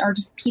 I mean, or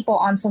just people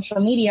on social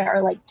media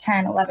are like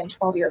 10, 11,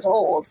 12 years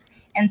old.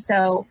 And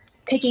so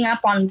picking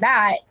up on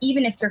that,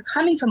 even if you're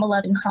coming from a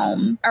loving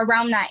home,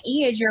 around that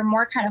age, you're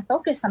more kind of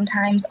focused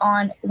sometimes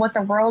on what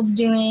the world's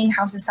doing,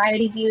 how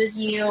society views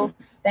you,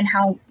 than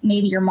how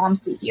maybe your mom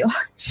sees you.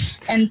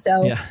 And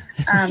so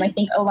I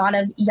think a lot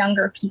of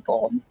younger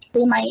people,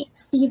 they might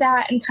see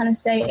that and kind of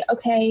say,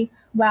 okay,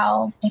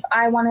 well, if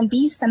I want to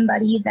be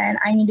somebody, then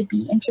I need to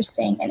be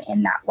interesting and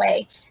in that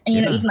way. And,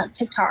 you know, even like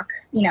TikTok,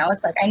 you know,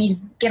 it's like I need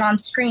to get on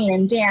screen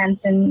and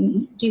dance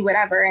and do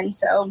whatever. And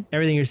so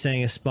everything you're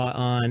saying is spot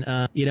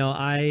on. You know,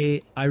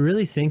 I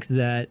really think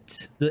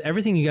that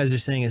everything you guys are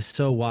saying is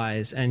so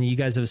wise, and you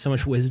guys have so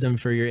much wisdom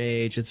for your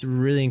age. It's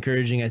really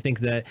encouraging. I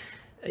think that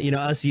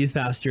us youth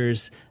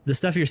pastors, the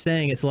stuff you're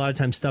saying, it's a lot of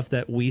times stuff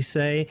that we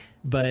say,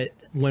 but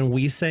when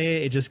we say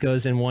it, it just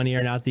goes in one ear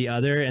and out the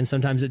other. And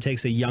sometimes it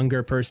takes a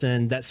younger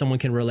person that someone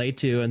can relate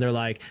to. And they're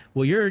like,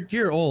 well,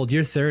 you're old,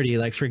 you're 30,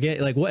 like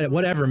forget, like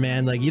whatever,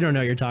 man, like you don't know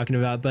what you're talking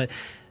about. But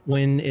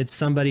when it's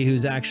somebody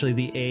who's actually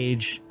the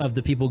age of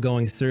the people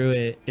going through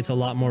it, it's a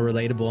lot more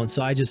relatable. And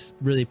so I just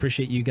really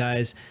appreciate you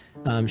guys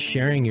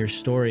sharing your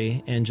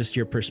story and just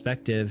your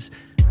perspectives.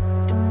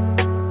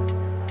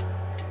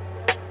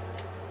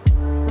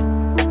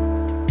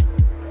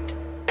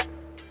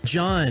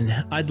 John,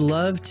 I'd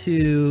love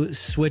to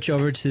switch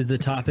over to the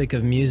topic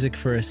of music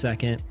for a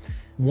second.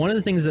 One of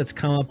the things that's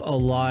come up a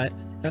lot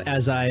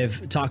as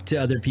I've talked to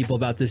other people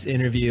about this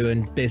interview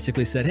and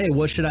basically said, hey,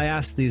 what should I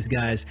ask these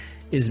guys,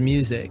 is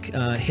music.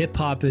 Hip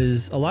hop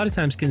is a lot of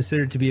times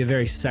considered to be a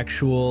very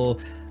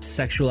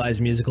sexualized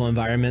musical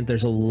environment.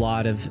 There's a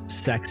lot of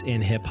sex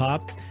in hip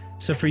hop.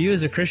 So for you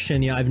as a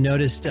Christian, I've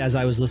noticed as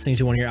I was listening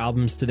to one of your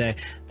albums today,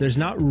 there's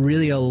not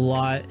really a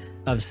lot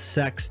of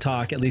sex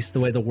talk, at least the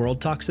way the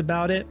world talks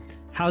about it.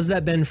 How's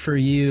that been for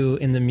you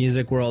in the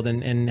music world?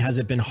 And has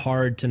it been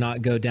hard to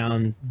not go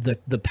down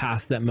the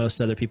path that most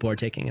other people are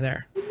taking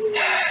there?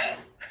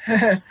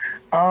 Yeah,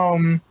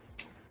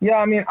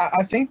 I mean,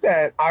 I think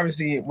that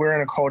obviously we're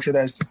in a culture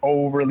that's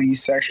overly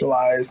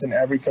sexualized and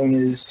everything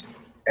is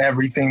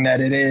everything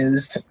that it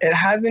is. It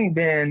hasn't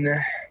been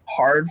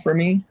hard for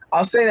me.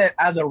 I'll say that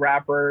as a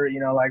rapper,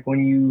 like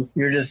when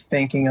you're just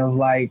thinking of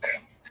like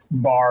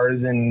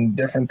bars and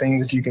different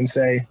things that you can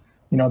say,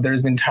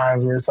 there's been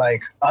times where it's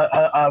like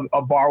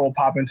a bar will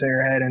pop into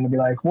your head and it'll be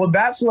like, well,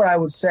 that's what I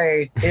would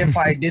say if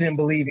I didn't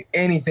believe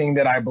anything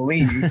that I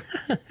believe.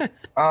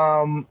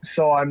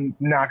 So I'm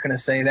not going to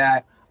say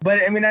that. But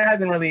I mean, it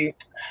hasn't really,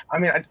 I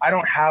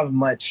don't have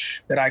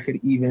much that I could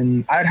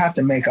I'd have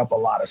to make up a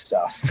lot of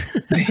stuff.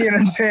 You know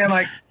what I'm saying?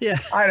 Like, yeah,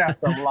 I'd have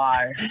to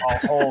lie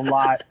a whole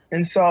lot.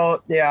 And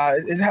so, yeah,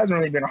 it hasn't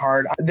really been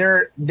hard.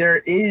 There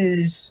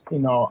is,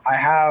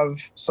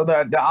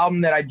 the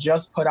album that I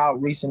just put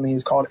out recently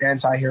is called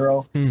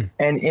Anti-Hero. And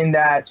in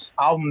that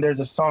album,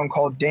 there's a song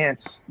called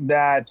Dance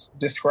that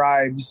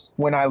describes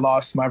when I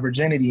lost my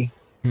virginity.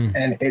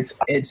 And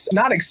it's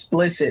not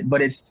explicit,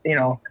 but it's,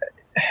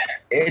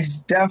 it's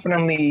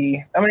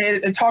definitely,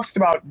 it talks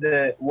about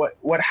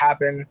what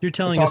happened. You're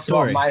telling it talks a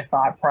story. About my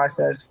thought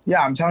process.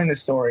 Yeah, I'm telling the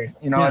story.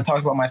 It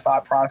talks about my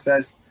thought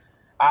process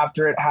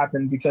after it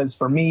happened, because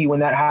for me,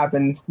 when that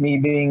happened, me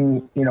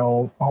being,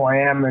 who I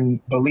am and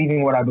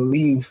believing what I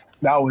believe,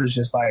 that was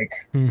just like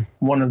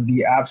one of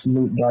the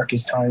absolute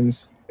darkest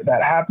times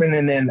that happened.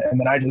 And then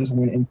I just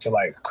went into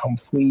like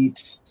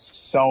complete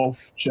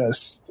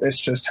it's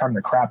just time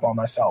to crap on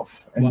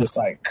myself and just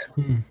like,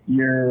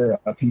 you're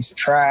a piece of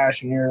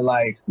trash and you're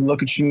like,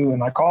 look at you and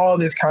like all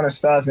this kind of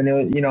stuff. And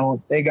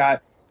it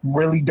got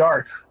really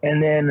dark.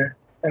 And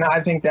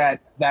I think that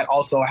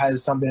also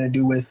has something to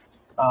do with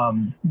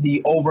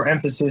the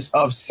overemphasis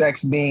of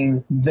sex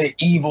being the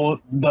evil,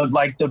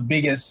 the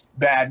biggest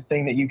bad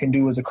thing that you can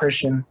do as a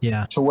Christian.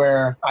 Yeah. To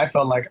where I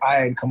felt like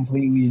I had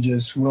completely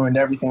just ruined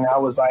everything. I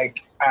was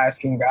like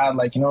asking God,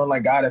 like,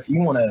 God, if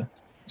you want to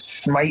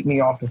smite me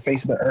off the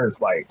face of the earth,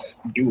 like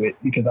do it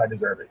because I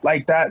deserve it.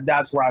 Like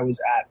that's where I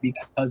was at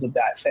because of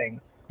that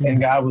thing.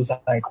 And God was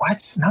like,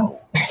 what?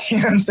 No. You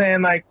know what I'm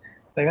saying? Like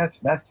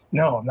that's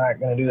no, I'm not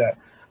going to do that.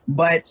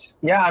 But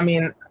yeah, I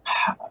mean,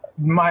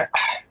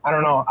 I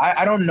don't know.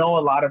 I don't know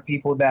a lot of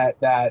people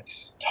that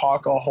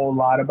talk a whole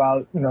lot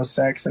about,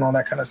 sex and all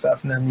that kind of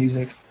stuff in their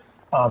music.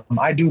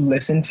 I do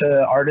listen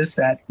to artists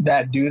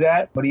that do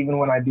that. But even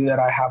when I do that,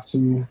 I have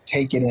to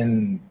take it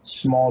in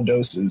small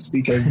doses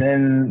because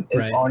then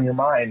it's right. on your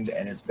mind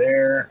and it's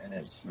there and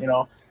it's,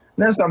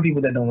 there's some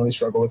people that don't really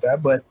struggle with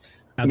that, but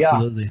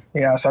absolutely.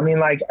 Yeah. So, I mean,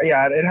 like,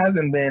 yeah, it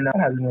hasn't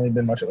really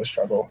been much of a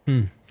struggle.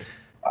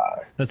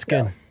 That's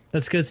good. Yeah.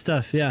 That's good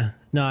stuff. Yeah.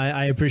 No,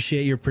 I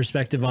appreciate your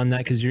perspective on that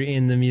because you're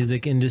in the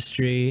music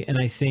industry. And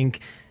I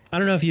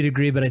don't know if you'd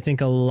agree, but I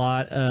think a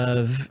lot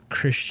of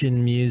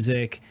Christian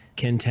music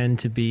can tend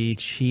to be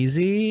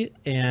cheesy.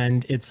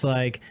 And it's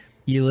like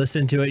you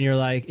listen to it and you're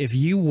like, if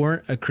you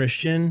weren't a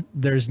Christian,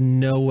 there's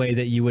no way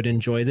that you would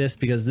enjoy this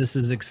because this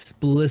is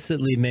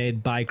explicitly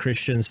made by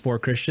Christians for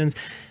Christians.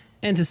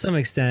 And to some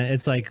extent,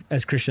 it's like,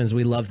 as Christians,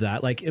 we love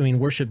that. Like,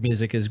 worship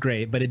music is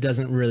great, but it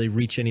doesn't really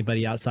reach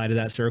anybody outside of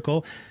that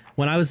circle.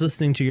 When I was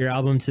listening to your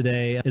album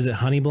today, is it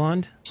Honey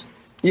Blonde?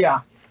 Yeah.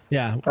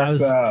 Yeah.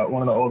 That's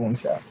one of the old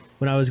ones, yeah.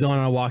 When I was going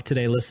on a walk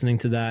today listening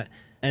to that,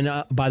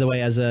 and by the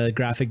way, as a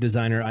graphic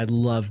designer, I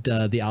loved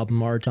the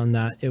album art on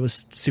that. It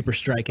was super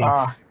striking.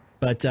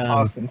 But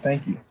awesome.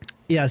 Thank you.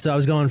 Yeah, so I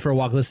was going for a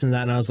walk listening to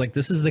that, and I was like,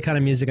 this is the kind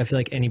of music I feel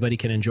like anybody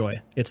can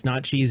enjoy. It's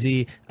not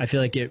cheesy. I feel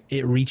like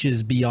it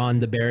reaches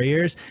beyond the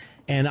barriers.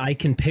 And I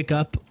can pick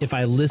up, if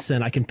I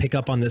listen, I can pick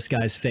up on this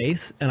guy's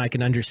faith and I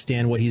can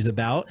understand what he's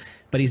about,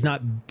 but he's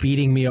not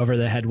beating me over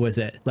the head with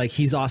it. Like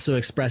he's also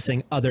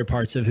expressing other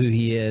parts of who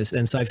he is.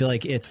 And so I feel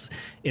like it's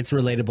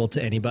relatable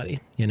to anybody,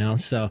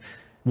 So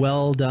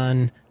well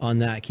done on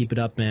that. Keep it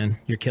up, man.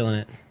 You're killing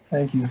it.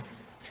 Thank you.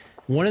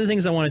 One of the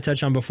things I want to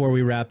touch on before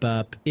we wrap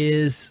up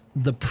is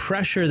the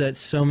pressure that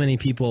so many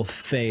people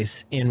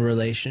face in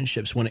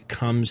relationships when it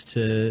comes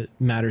to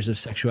matters of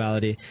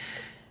sexuality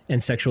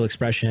and sexual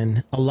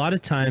expression. A lot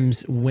of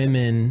times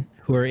women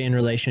who are in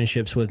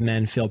relationships with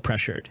men feel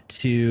pressured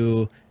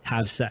to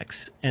have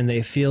sex, and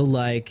they feel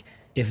like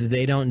if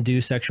they don't do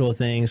sexual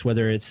things,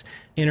 whether it's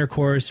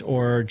intercourse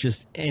or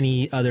just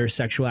any other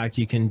sexual act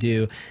you can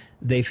do,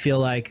 they feel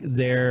like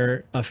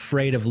they're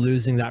afraid of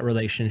losing that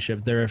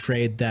relationship. They're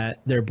afraid that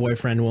their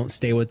boyfriend won't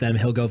stay with them.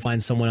 He'll go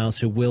find someone else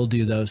who will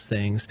do those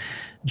things.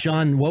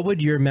 John, what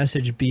would your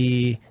message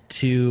be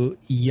to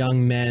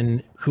young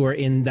men who are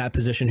in that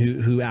position,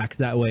 who act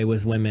that way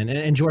with women?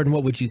 And Jordan,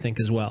 what would you think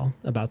as well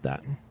about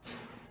that?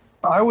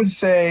 I would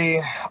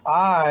say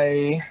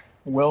I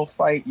will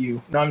fight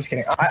you. No, I'm just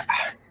kidding.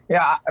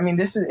 I mean,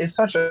 it's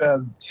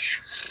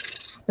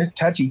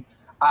touchy.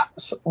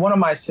 One of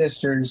my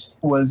sisters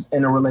was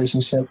in a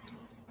relationship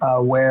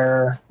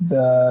where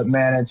the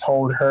man had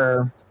told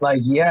her,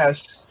 like,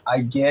 yes,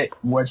 I get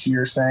what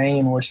you're saying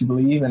and what you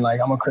believe, and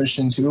like, I'm a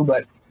Christian too,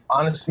 but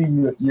honestly,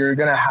 you're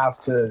gonna have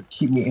to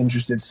keep me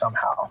interested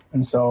somehow.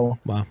 And so,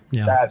 wow,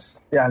 yeah,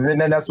 and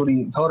then that's what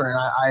he told her,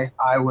 and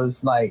I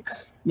was like,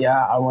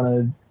 yeah, I want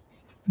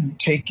to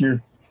take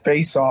your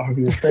face off of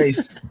your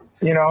face.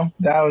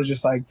 That was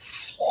just like,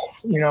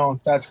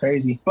 that's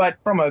crazy. But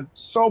from a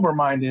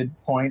sober-minded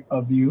point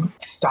of view,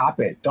 stop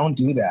it. Don't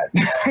do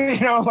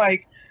that.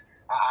 Like,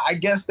 I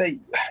guess that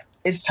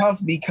it's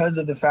tough because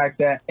of the fact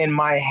that in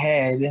my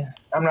head,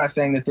 I'm not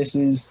saying that this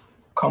is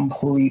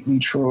completely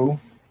true.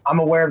 I'm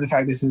aware of the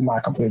fact this is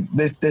not complete.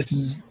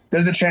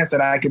 There's a chance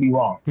that I could be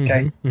wrong,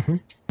 okay? Mm-hmm.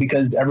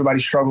 Because everybody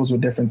struggles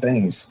with different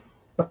things.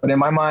 But in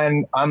my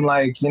mind, I'm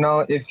like,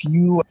 if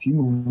you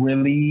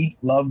really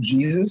love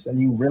Jesus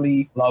and you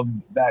really love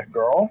that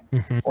girl,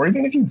 mm-hmm. or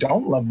even if you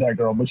don't love that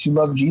girl, but you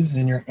love Jesus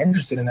and you're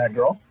interested in that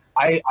girl,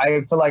 I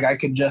feel like I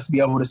could just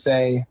be able to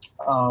say,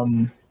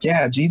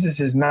 yeah, Jesus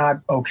is not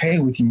okay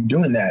with you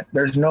doing that.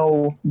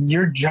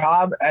 Your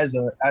job as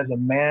a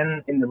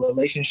man in the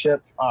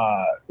relationship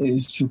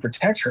is to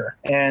protect her,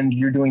 and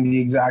you're doing the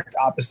exact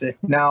opposite.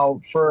 Now,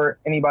 for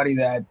anybody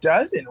that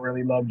doesn't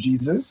really love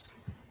Jesus,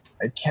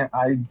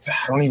 I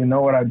don't even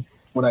know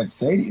what I'd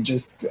say to you.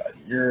 Just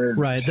you're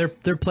right.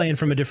 They're playing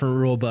from a different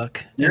rule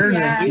book. Your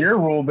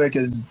rule book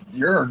is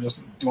you're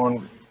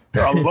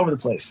all over the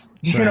place.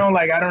 Right.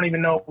 Like, I don't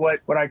even know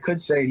what I could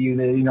say to you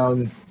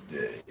that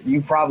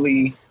you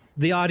probably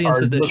the audience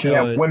are of this looking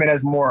show at women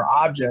as more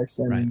objects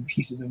and right.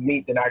 pieces of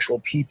meat than actual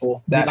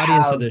people. The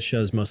audience of this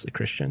show is mostly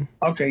Christian.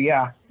 Okay,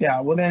 yeah.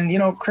 Well, then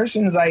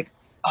Christians, like,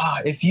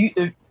 if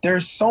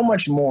there's so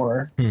much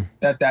more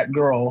that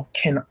girl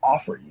can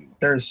offer you.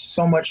 There's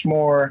so much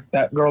more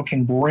that girl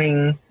can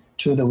bring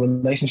to the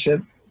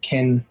relationship,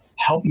 can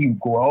help you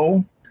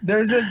grow.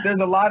 There's just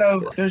a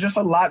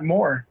lot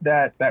more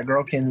that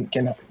girl can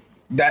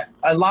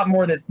a lot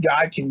more that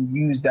God can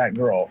use that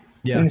girl.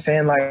 Yeah. I'm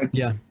saying, like,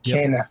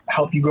 can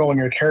help you grow in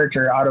your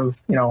character out of,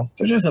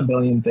 there's just a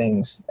billion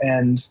things.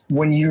 And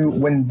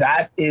when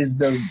that is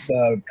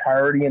the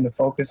priority and the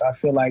focus, I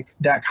feel like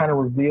that kind of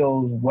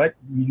reveals what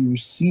you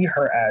see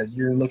her as.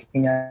 You're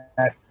looking at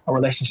a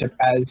relationship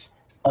as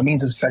a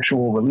means of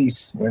sexual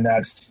release, when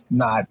that's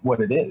not what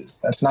it is.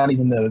 That's not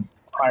even the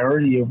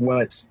priority of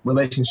what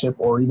relationship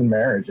or even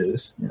marriage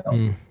is.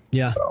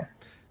 Yeah. So.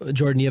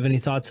 Jordan, you have any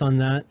thoughts on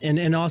that?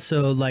 And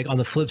also, like, on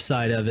the flip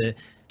side of it,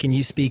 can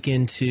you speak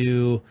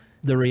into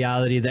the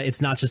reality that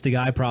it's not just a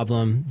guy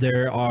problem?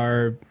 There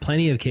are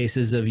plenty of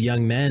cases of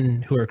young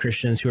men who are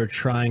Christians who are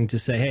trying to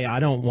say, hey, I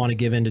don't want to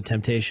give in to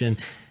temptation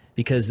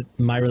because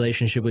my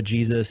relationship with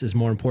Jesus is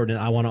more important.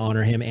 I want to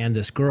honor him and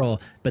this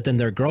girl. But then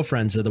their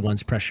girlfriends are the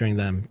ones pressuring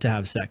them to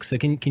have sex. So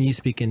can you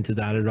speak into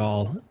that at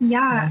all?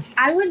 Yeah,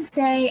 I would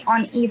say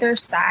on either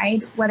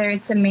side, whether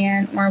it's a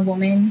man or a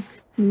woman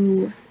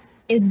who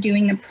is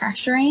doing the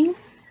pressuring,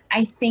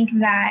 I think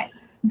that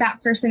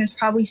person is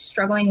probably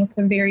struggling with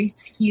a very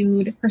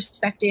skewed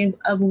perspective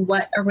of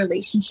what a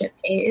relationship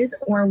is,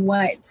 or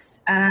what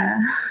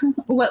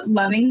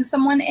loving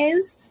someone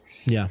is.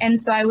 Yeah.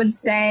 And so I would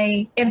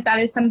say, if that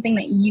is something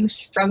that you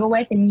struggle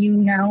with, and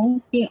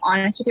being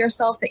honest with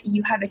yourself that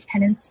you have a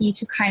tendency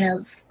to kind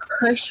of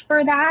push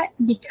for that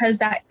because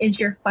that is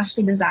your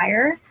fleshly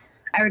desire,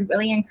 I would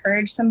really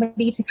encourage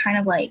somebody to kind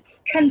of like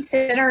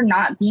consider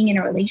not being in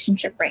a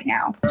relationship right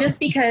now, just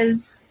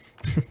because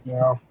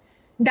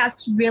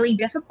that's really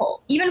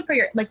difficult. Even for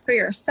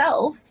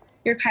yourself,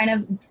 you're kind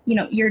of,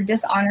 you're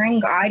dishonoring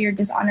God, you're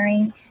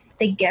dishonoring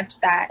the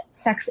gift that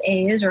sex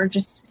is, or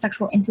just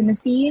sexual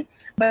intimacy.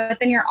 But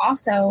then you're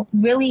also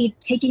really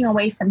taking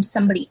away from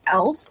somebody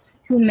else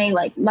who may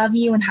like love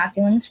you and have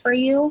feelings for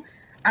you.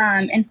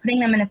 And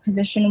putting them in a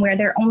position where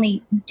they're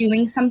only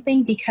doing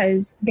something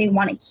because they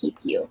want to keep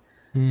you.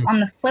 On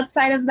the flip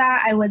side of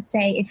that, I would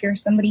say if you're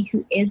somebody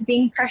who is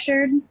being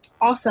pressured,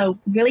 also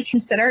really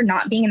consider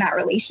not being in that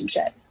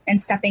relationship and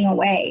stepping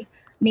away.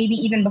 Maybe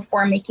even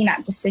before making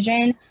that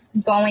decision,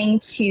 going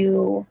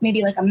to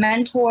maybe like a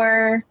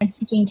mentor and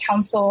seeking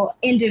counsel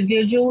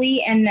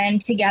individually and then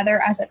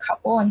together as a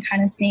couple and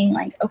kind of seeing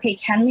like, okay,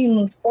 can we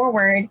move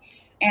forward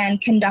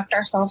and conduct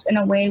ourselves in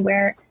a way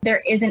where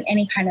there isn't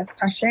any kind of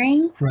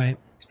pressuring? Right.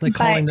 Like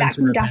calling them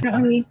to repentance.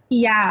 Definitely,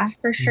 yeah,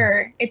 for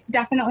sure. It's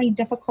definitely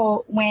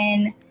difficult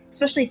when,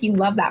 especially if you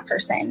love that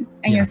person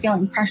and you're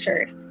feeling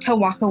pressured to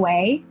walk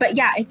away. But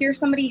yeah, if you're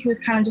somebody who's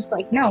kind of just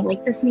like, no,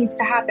 like this needs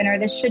to happen or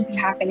this should be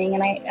happening.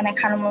 And I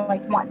kind of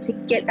like want to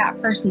get that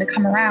person to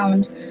come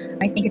around.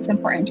 I think it's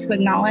important to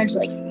acknowledge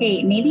like,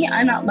 hey, maybe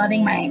I'm not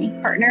loving my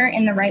partner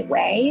in the right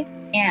way,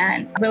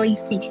 and really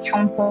seek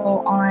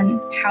counsel on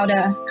how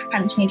to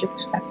kind of change your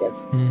perspective.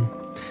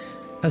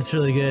 That's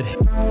really good.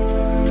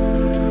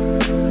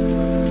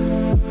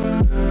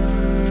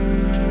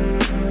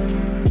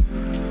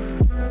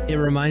 It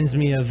reminds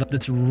me of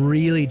this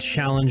really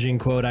challenging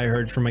quote I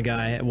heard from a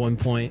guy at one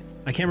point.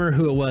 I can't remember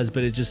who it was,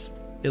 but it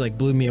like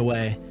blew me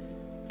away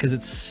because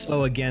it's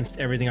so against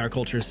everything our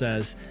culture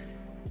says.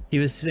 He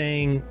was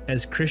saying,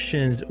 as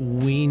Christians,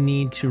 we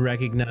need to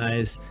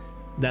recognize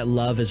that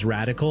love is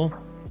radical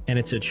and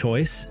it's a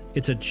choice.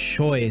 It's a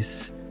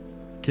choice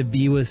to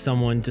be with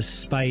someone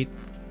despite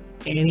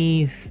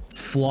any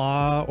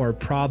flaw or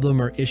problem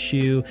or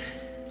issue.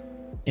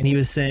 And he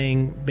was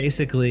saying,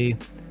 basically,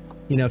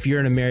 you know, if you're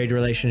in a married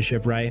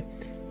relationship, right?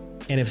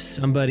 And if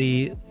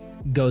somebody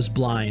goes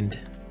blind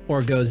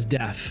or goes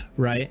deaf,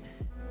 right?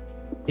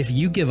 If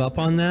you give up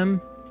on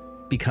them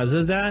because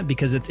of that,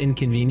 because it's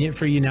inconvenient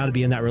for you now to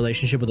be in that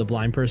relationship with a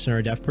blind person or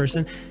a deaf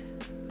person,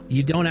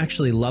 you don't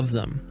actually love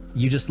them.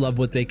 You just love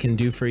what they can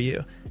do for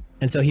you.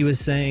 And so he was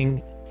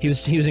saying, he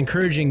was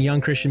encouraging young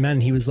Christian men.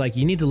 He was like,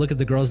 you need to look at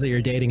the girls that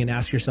you're dating and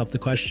ask yourself the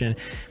question,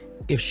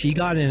 if she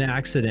got in an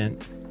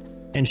accident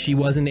and she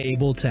wasn't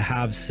able to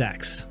have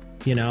sex,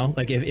 you know,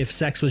 like if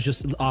sex was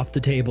just off the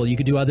table, you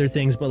could do other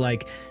things, but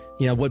like,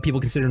 you know, what people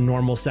consider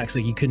normal sex,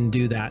 like you couldn't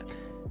do that.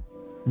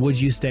 Would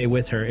you stay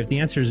with her? If the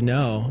answer is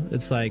no,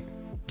 it's like,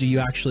 do you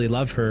actually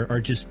love her,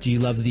 or just do you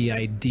love the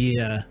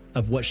idea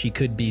of what she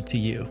could be to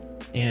you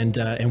and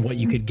what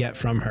you could get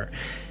from her?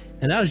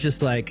 And that was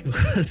just like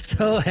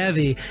so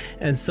heavy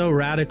and so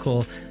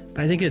radical.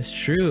 But I think it's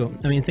true.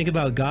 I mean, think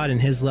about God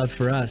and his love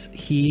for us.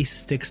 He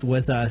sticks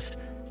with us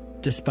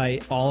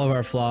despite all of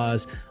our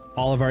flaws,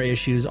 all of our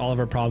issues, all of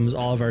our problems,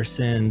 all of our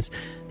sins.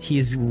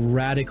 He's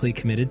radically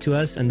committed to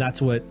us. And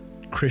that's what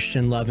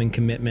Christian love and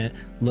commitment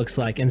looks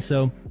like. And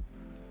so,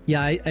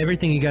 yeah,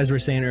 everything you guys were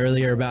saying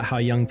earlier about how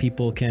young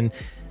people can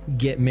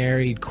get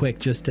married quick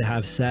just to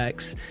have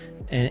sex,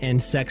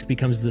 and sex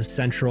becomes the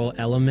central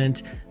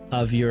element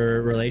of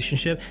your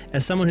relationship.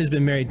 As someone who's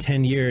been married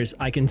 10 years,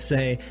 I can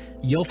say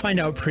you'll find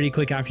out pretty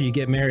quick after you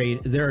get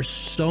married, there are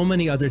so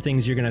many other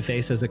things you're going to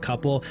face as a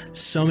couple,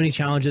 so many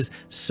challenges,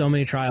 so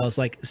many trials.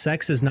 Like,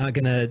 sex is not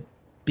going to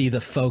be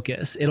the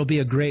focus. It'll be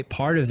a great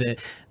part of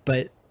it,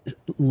 but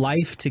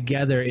life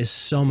together is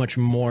so much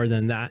more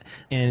than that.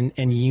 And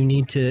you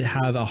need to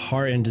have a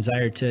heart and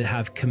desire to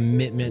have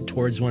commitment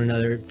towards one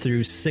another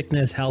through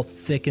sickness, health,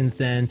 thick and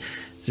thin,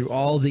 through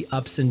all the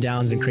ups and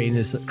downs and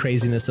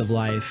craziness of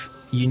life.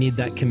 You need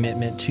that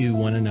commitment to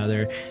one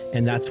another,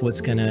 and that's what's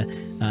going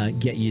to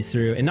get you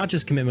through. And not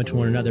just commitment to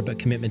one another, but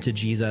commitment to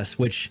Jesus,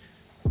 which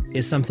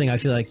is something I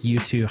feel like you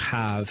two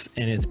have,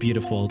 and it's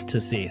beautiful to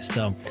see.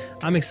 So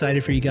I'm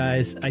excited for you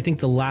guys. I think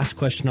the last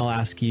question I'll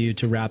ask you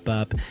to wrap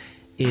up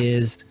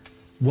is,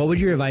 what would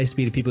your advice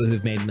be to people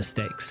who've made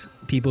mistakes?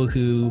 People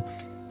who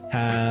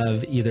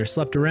have either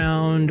slept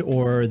around,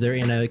 or they're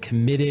in a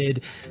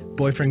committed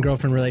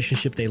boyfriend-girlfriend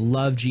relationship. They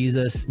love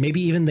Jesus. Maybe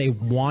even they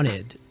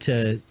wanted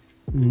to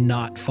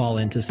not fall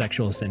into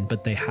sexual sin,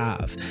 but they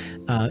have.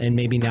 And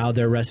maybe now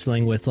they're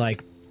wrestling with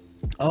like,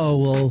 oh,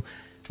 well,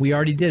 we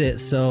already did it,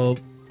 so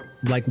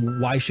like,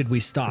 why should we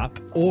stop?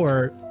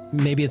 Or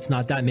maybe it's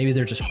not that. Maybe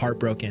they're just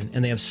heartbroken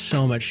and they have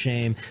so much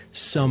shame,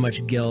 so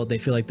much guilt. They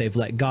feel like they've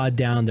let God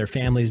down, their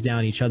family's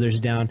down, each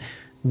other's down.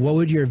 What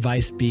would your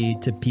advice be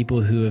to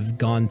people who have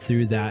gone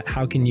through that?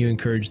 How can you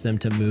encourage them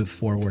to move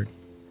forward?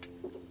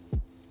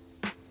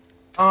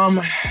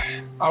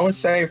 I would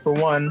say, for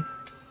one,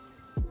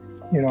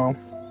 you know,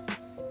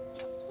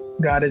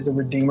 God is a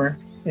redeemer,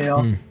 you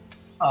know.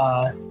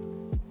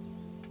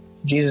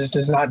 Jesus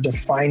does not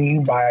define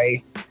you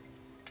by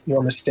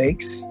your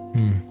mistakes.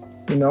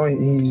 You know,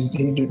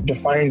 he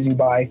defines you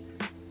by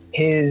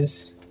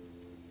his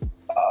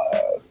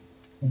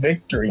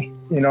victory,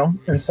 you know.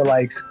 And so,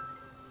 like,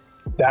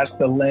 that's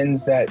the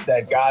lens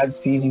that God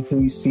sees you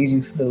through. He sees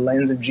you through the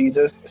lens of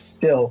Jesus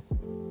still,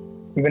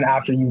 even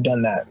after you've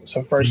done that.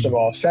 So first of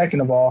all.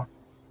 Second of all,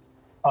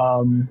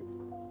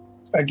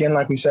 again,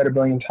 like we said a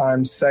billion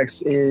times,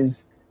 sex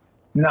is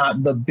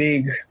not the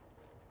big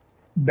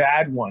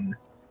bad one.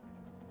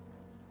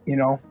 You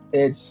know,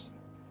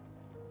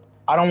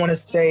 I don't want to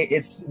say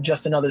it's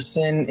just another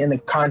sin in the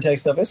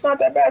context of it's not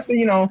that bad. So,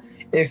 you know,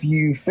 if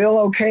you feel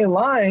okay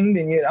lying,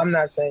 then I'm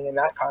not saying in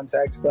that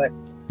context, but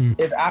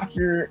if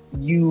after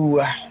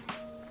you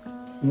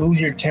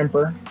lose your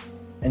temper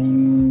and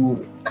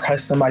you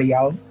cuss somebody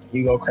out,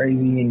 you go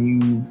crazy and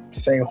you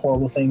say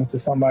horrible things to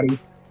somebody,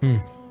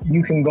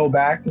 you can go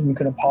back and you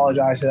can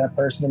apologize to that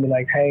person and be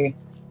like, hey,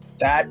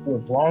 that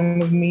was wrong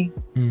with me.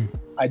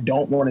 I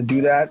don't want to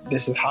do that.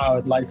 This is how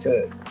I'd like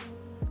to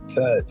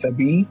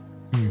be.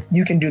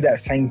 You can do that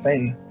same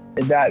thing.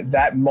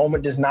 That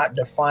moment does not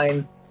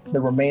define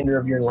the remainder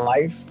of your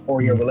life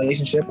or your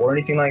relationship or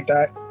anything like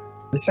that.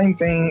 The same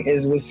thing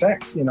is with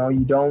sex. You know,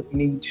 you don't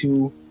need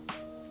to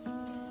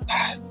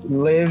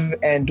live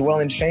and dwell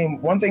in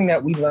shame. One thing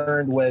that we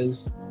learned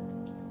was,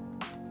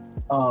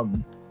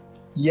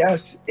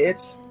 yes,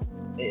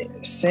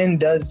 sin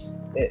does,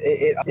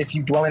 if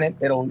you dwell in it,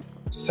 it'll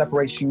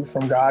separate you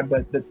from God.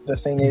 But the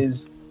thing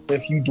is,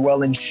 if you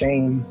dwell in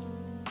shame,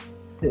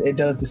 it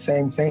does the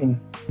same thing.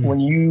 When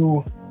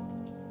you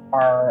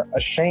are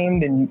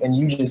ashamed and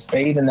you just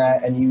bathe in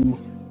that and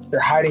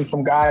you're hiding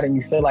from God and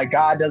you feel like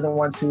God doesn't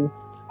want to,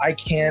 I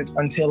can't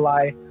until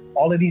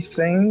all of these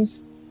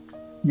things,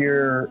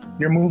 you're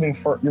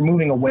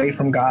moving away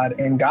from God.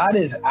 And God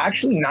is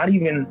actually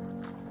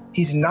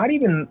he's not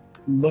even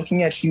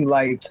looking at you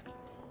like,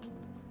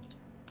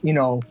 you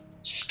know,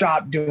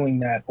 stop doing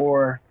that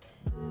or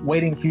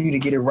waiting for you to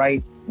get it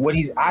right. What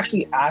he's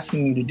actually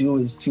asking you to do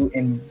is to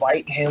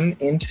invite him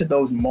into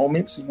those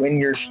moments when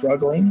you're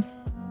struggling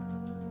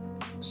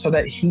so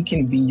that he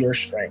can be your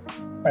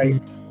strength,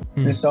 right?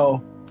 And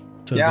so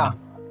yeah,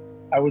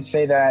 I would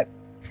say that,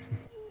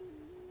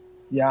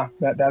 yeah,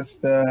 that's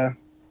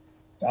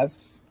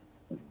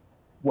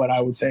what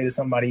I would say to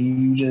somebody.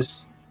 You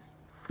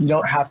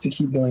don't have to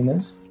keep doing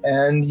this,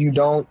 and you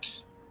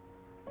don't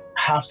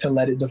have to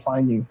let it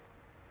define you.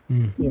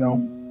 You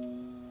know?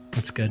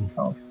 That's good.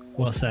 So,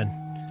 well said.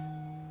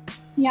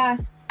 Yeah,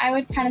 I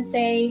would kind of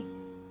say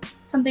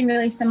something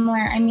really similar.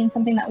 I mean,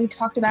 something that we've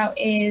talked about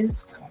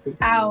is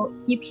how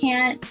you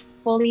can't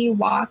fully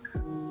walk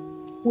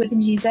with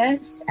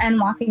Jesus and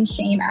walk in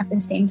shame at the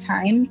same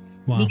time.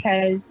 Wow.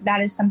 Because that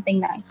is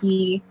something that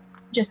he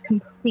just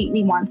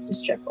completely wants to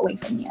strip away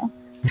from you.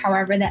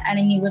 However, the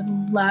enemy would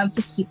love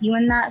to keep you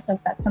in that. So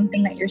if that's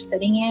something that you're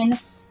sitting in,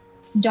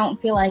 don't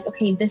feel like,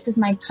 okay, this is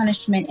my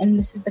punishment and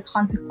this is the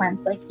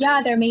consequence. Like,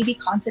 yeah, there may be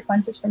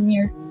consequences from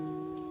your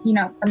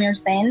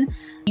sin.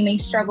 You may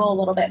struggle a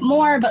little bit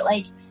more, but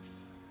like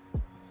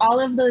all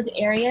of those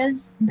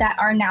areas that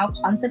are now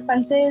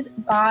consequences,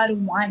 God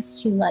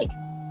wants to like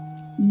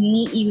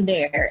meet you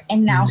there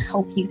and now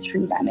help you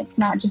through them. It's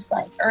not just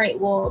like, all right,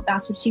 well,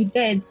 that's what you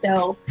did,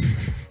 so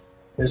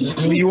this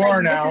is who you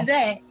are now. This is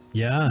it.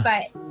 Yeah.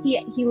 But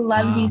he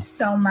loves you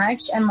so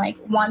much and like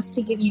wants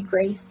to give you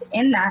grace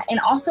in that, and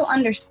also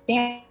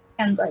understands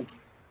like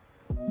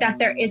that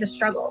there is a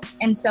struggle.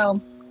 And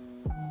so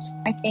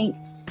I think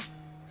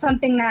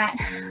something that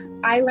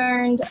I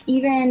learned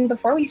even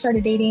before we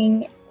started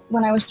dating,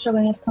 when I was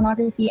struggling with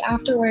pornography,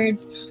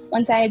 afterwards,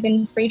 once I had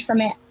been freed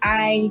from it,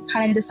 I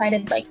kind of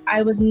decided like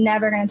I was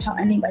never going to tell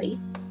anybody,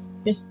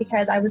 just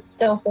because I was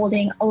still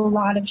holding a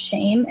lot of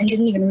shame and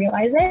didn't even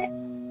realize it.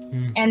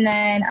 And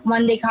then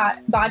one day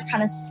God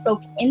kind of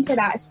spoke into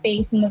that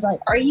space and was like,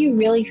 are you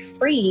really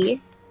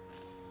free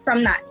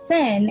from that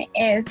sin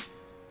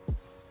if,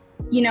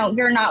 you know,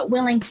 you're not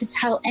willing to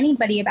tell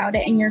anybody about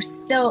it and you're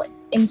still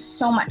in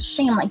so much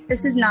shame? Like,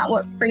 this is not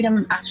what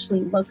freedom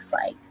actually looks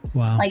like.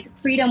 Wow. Like,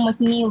 freedom with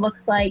me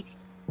looks like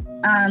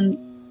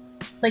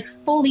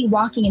fully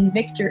walking in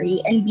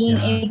victory and being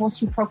able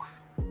to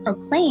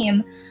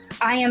proclaim,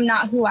 I am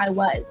not who I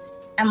was.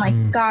 And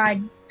like,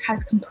 God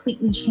has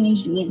completely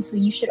changed me. And so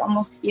you should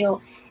almost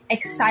feel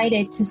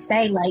excited to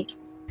say like,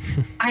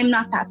 I'm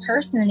not that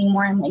person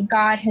anymore. And like,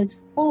 God has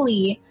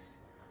fully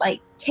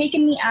like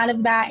taken me out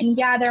of that. And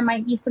yeah, there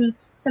might be some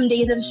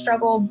days of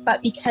struggle,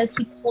 but because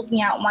he pulled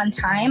me out one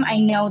time, I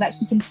know that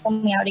he can pull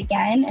me out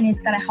again and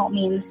he's going to help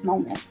me in this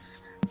moment.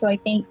 So I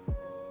think,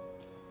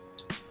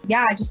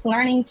 yeah, just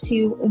learning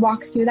to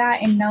walk through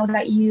that and know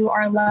that you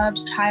are a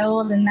loved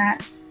child and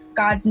that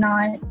God's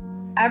not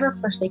ever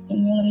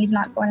forsaking you and he's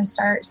not going to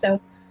start. So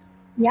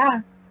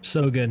yeah.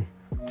 So good,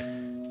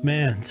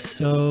 man.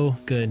 So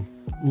good.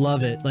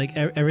 Love it. Like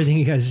everything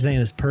you guys are saying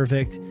is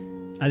perfect.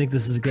 I think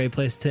this is a great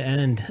place to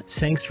end.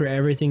 Thanks for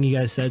everything you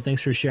guys said.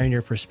 Thanks for sharing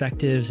your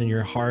perspectives and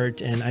your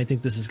heart. And I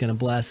think this is going to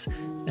bless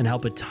and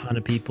help a ton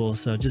of people.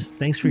 So just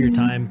thanks for your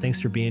time. Thanks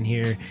for being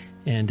here.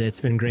 And it's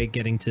been great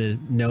getting to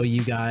know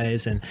you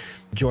guys, and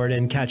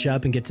Jordan, catch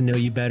up and get to know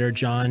you better.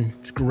 John,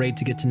 it's great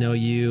to get to know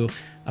you.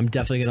 I'm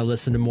definitely going to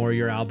listen to more of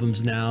your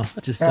albums now,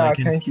 just so I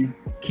can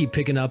keep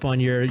picking up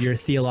on your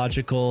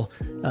theological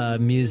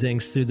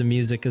musings through the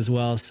music as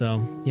well.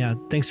 So yeah,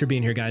 thanks for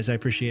being here, guys. I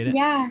appreciate it.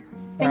 Yeah.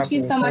 Thank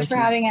you so much for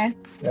having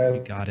us.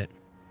 You got it.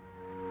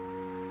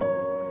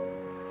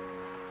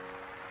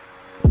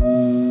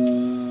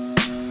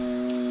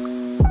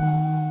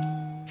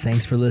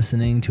 Thanks for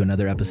listening to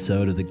another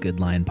episode of the Good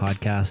Lion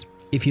Podcast.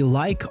 If you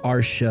like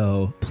our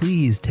show,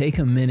 please take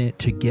a minute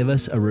to give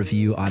us a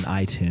review on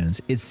iTunes.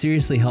 It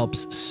seriously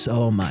helps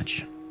so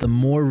much. The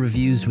more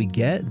reviews we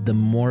get, the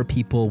more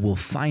people will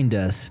find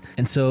us.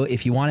 And so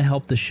if you want to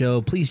help the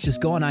show, please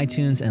just go on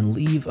iTunes and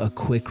leave a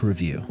quick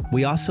review.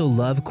 We also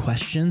love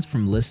questions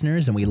from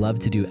listeners, and we love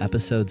to do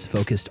episodes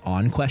focused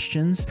on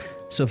questions.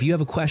 So if you have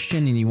a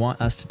question and you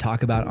want us to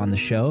talk about it on the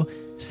show,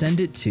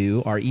 send it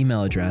to our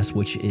email address,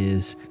 which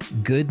is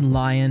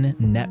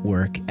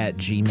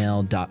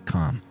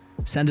goodlionnetwork@gmail.com.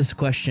 Send us a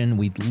question.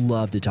 We'd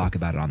love to talk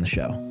about it on the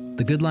show.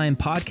 The Good Lion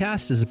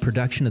Podcast is a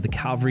production of the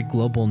Calvary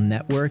Global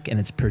Network, and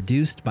it's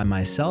produced by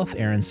myself,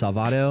 Aaron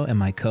Salvato, and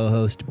my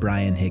co-host,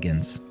 Brian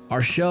Higgins.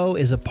 Our show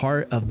is a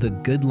part of the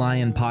Good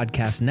Lion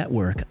Podcast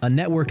Network, a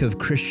network of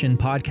Christian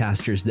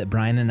podcasters that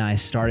Brian and I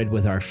started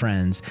with our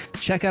friends.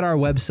 Check out our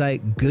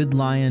website,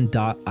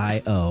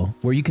 goodlion.io,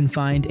 where you can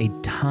find a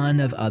ton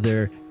of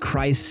other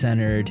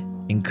Christ-centered,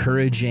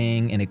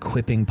 encouraging, and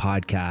equipping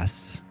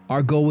podcasts.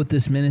 Our goal with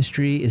this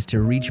ministry is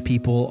to reach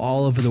people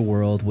all over the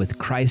world with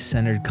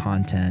Christ-centered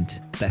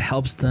content that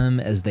helps them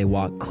as they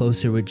walk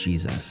closer with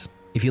Jesus.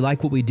 If you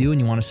like what we do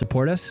and you want to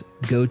support us,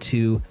 go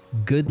to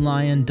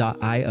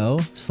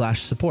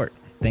goodlion.io/support.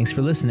 Thanks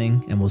for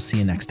listening, and we'll see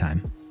you next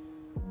time.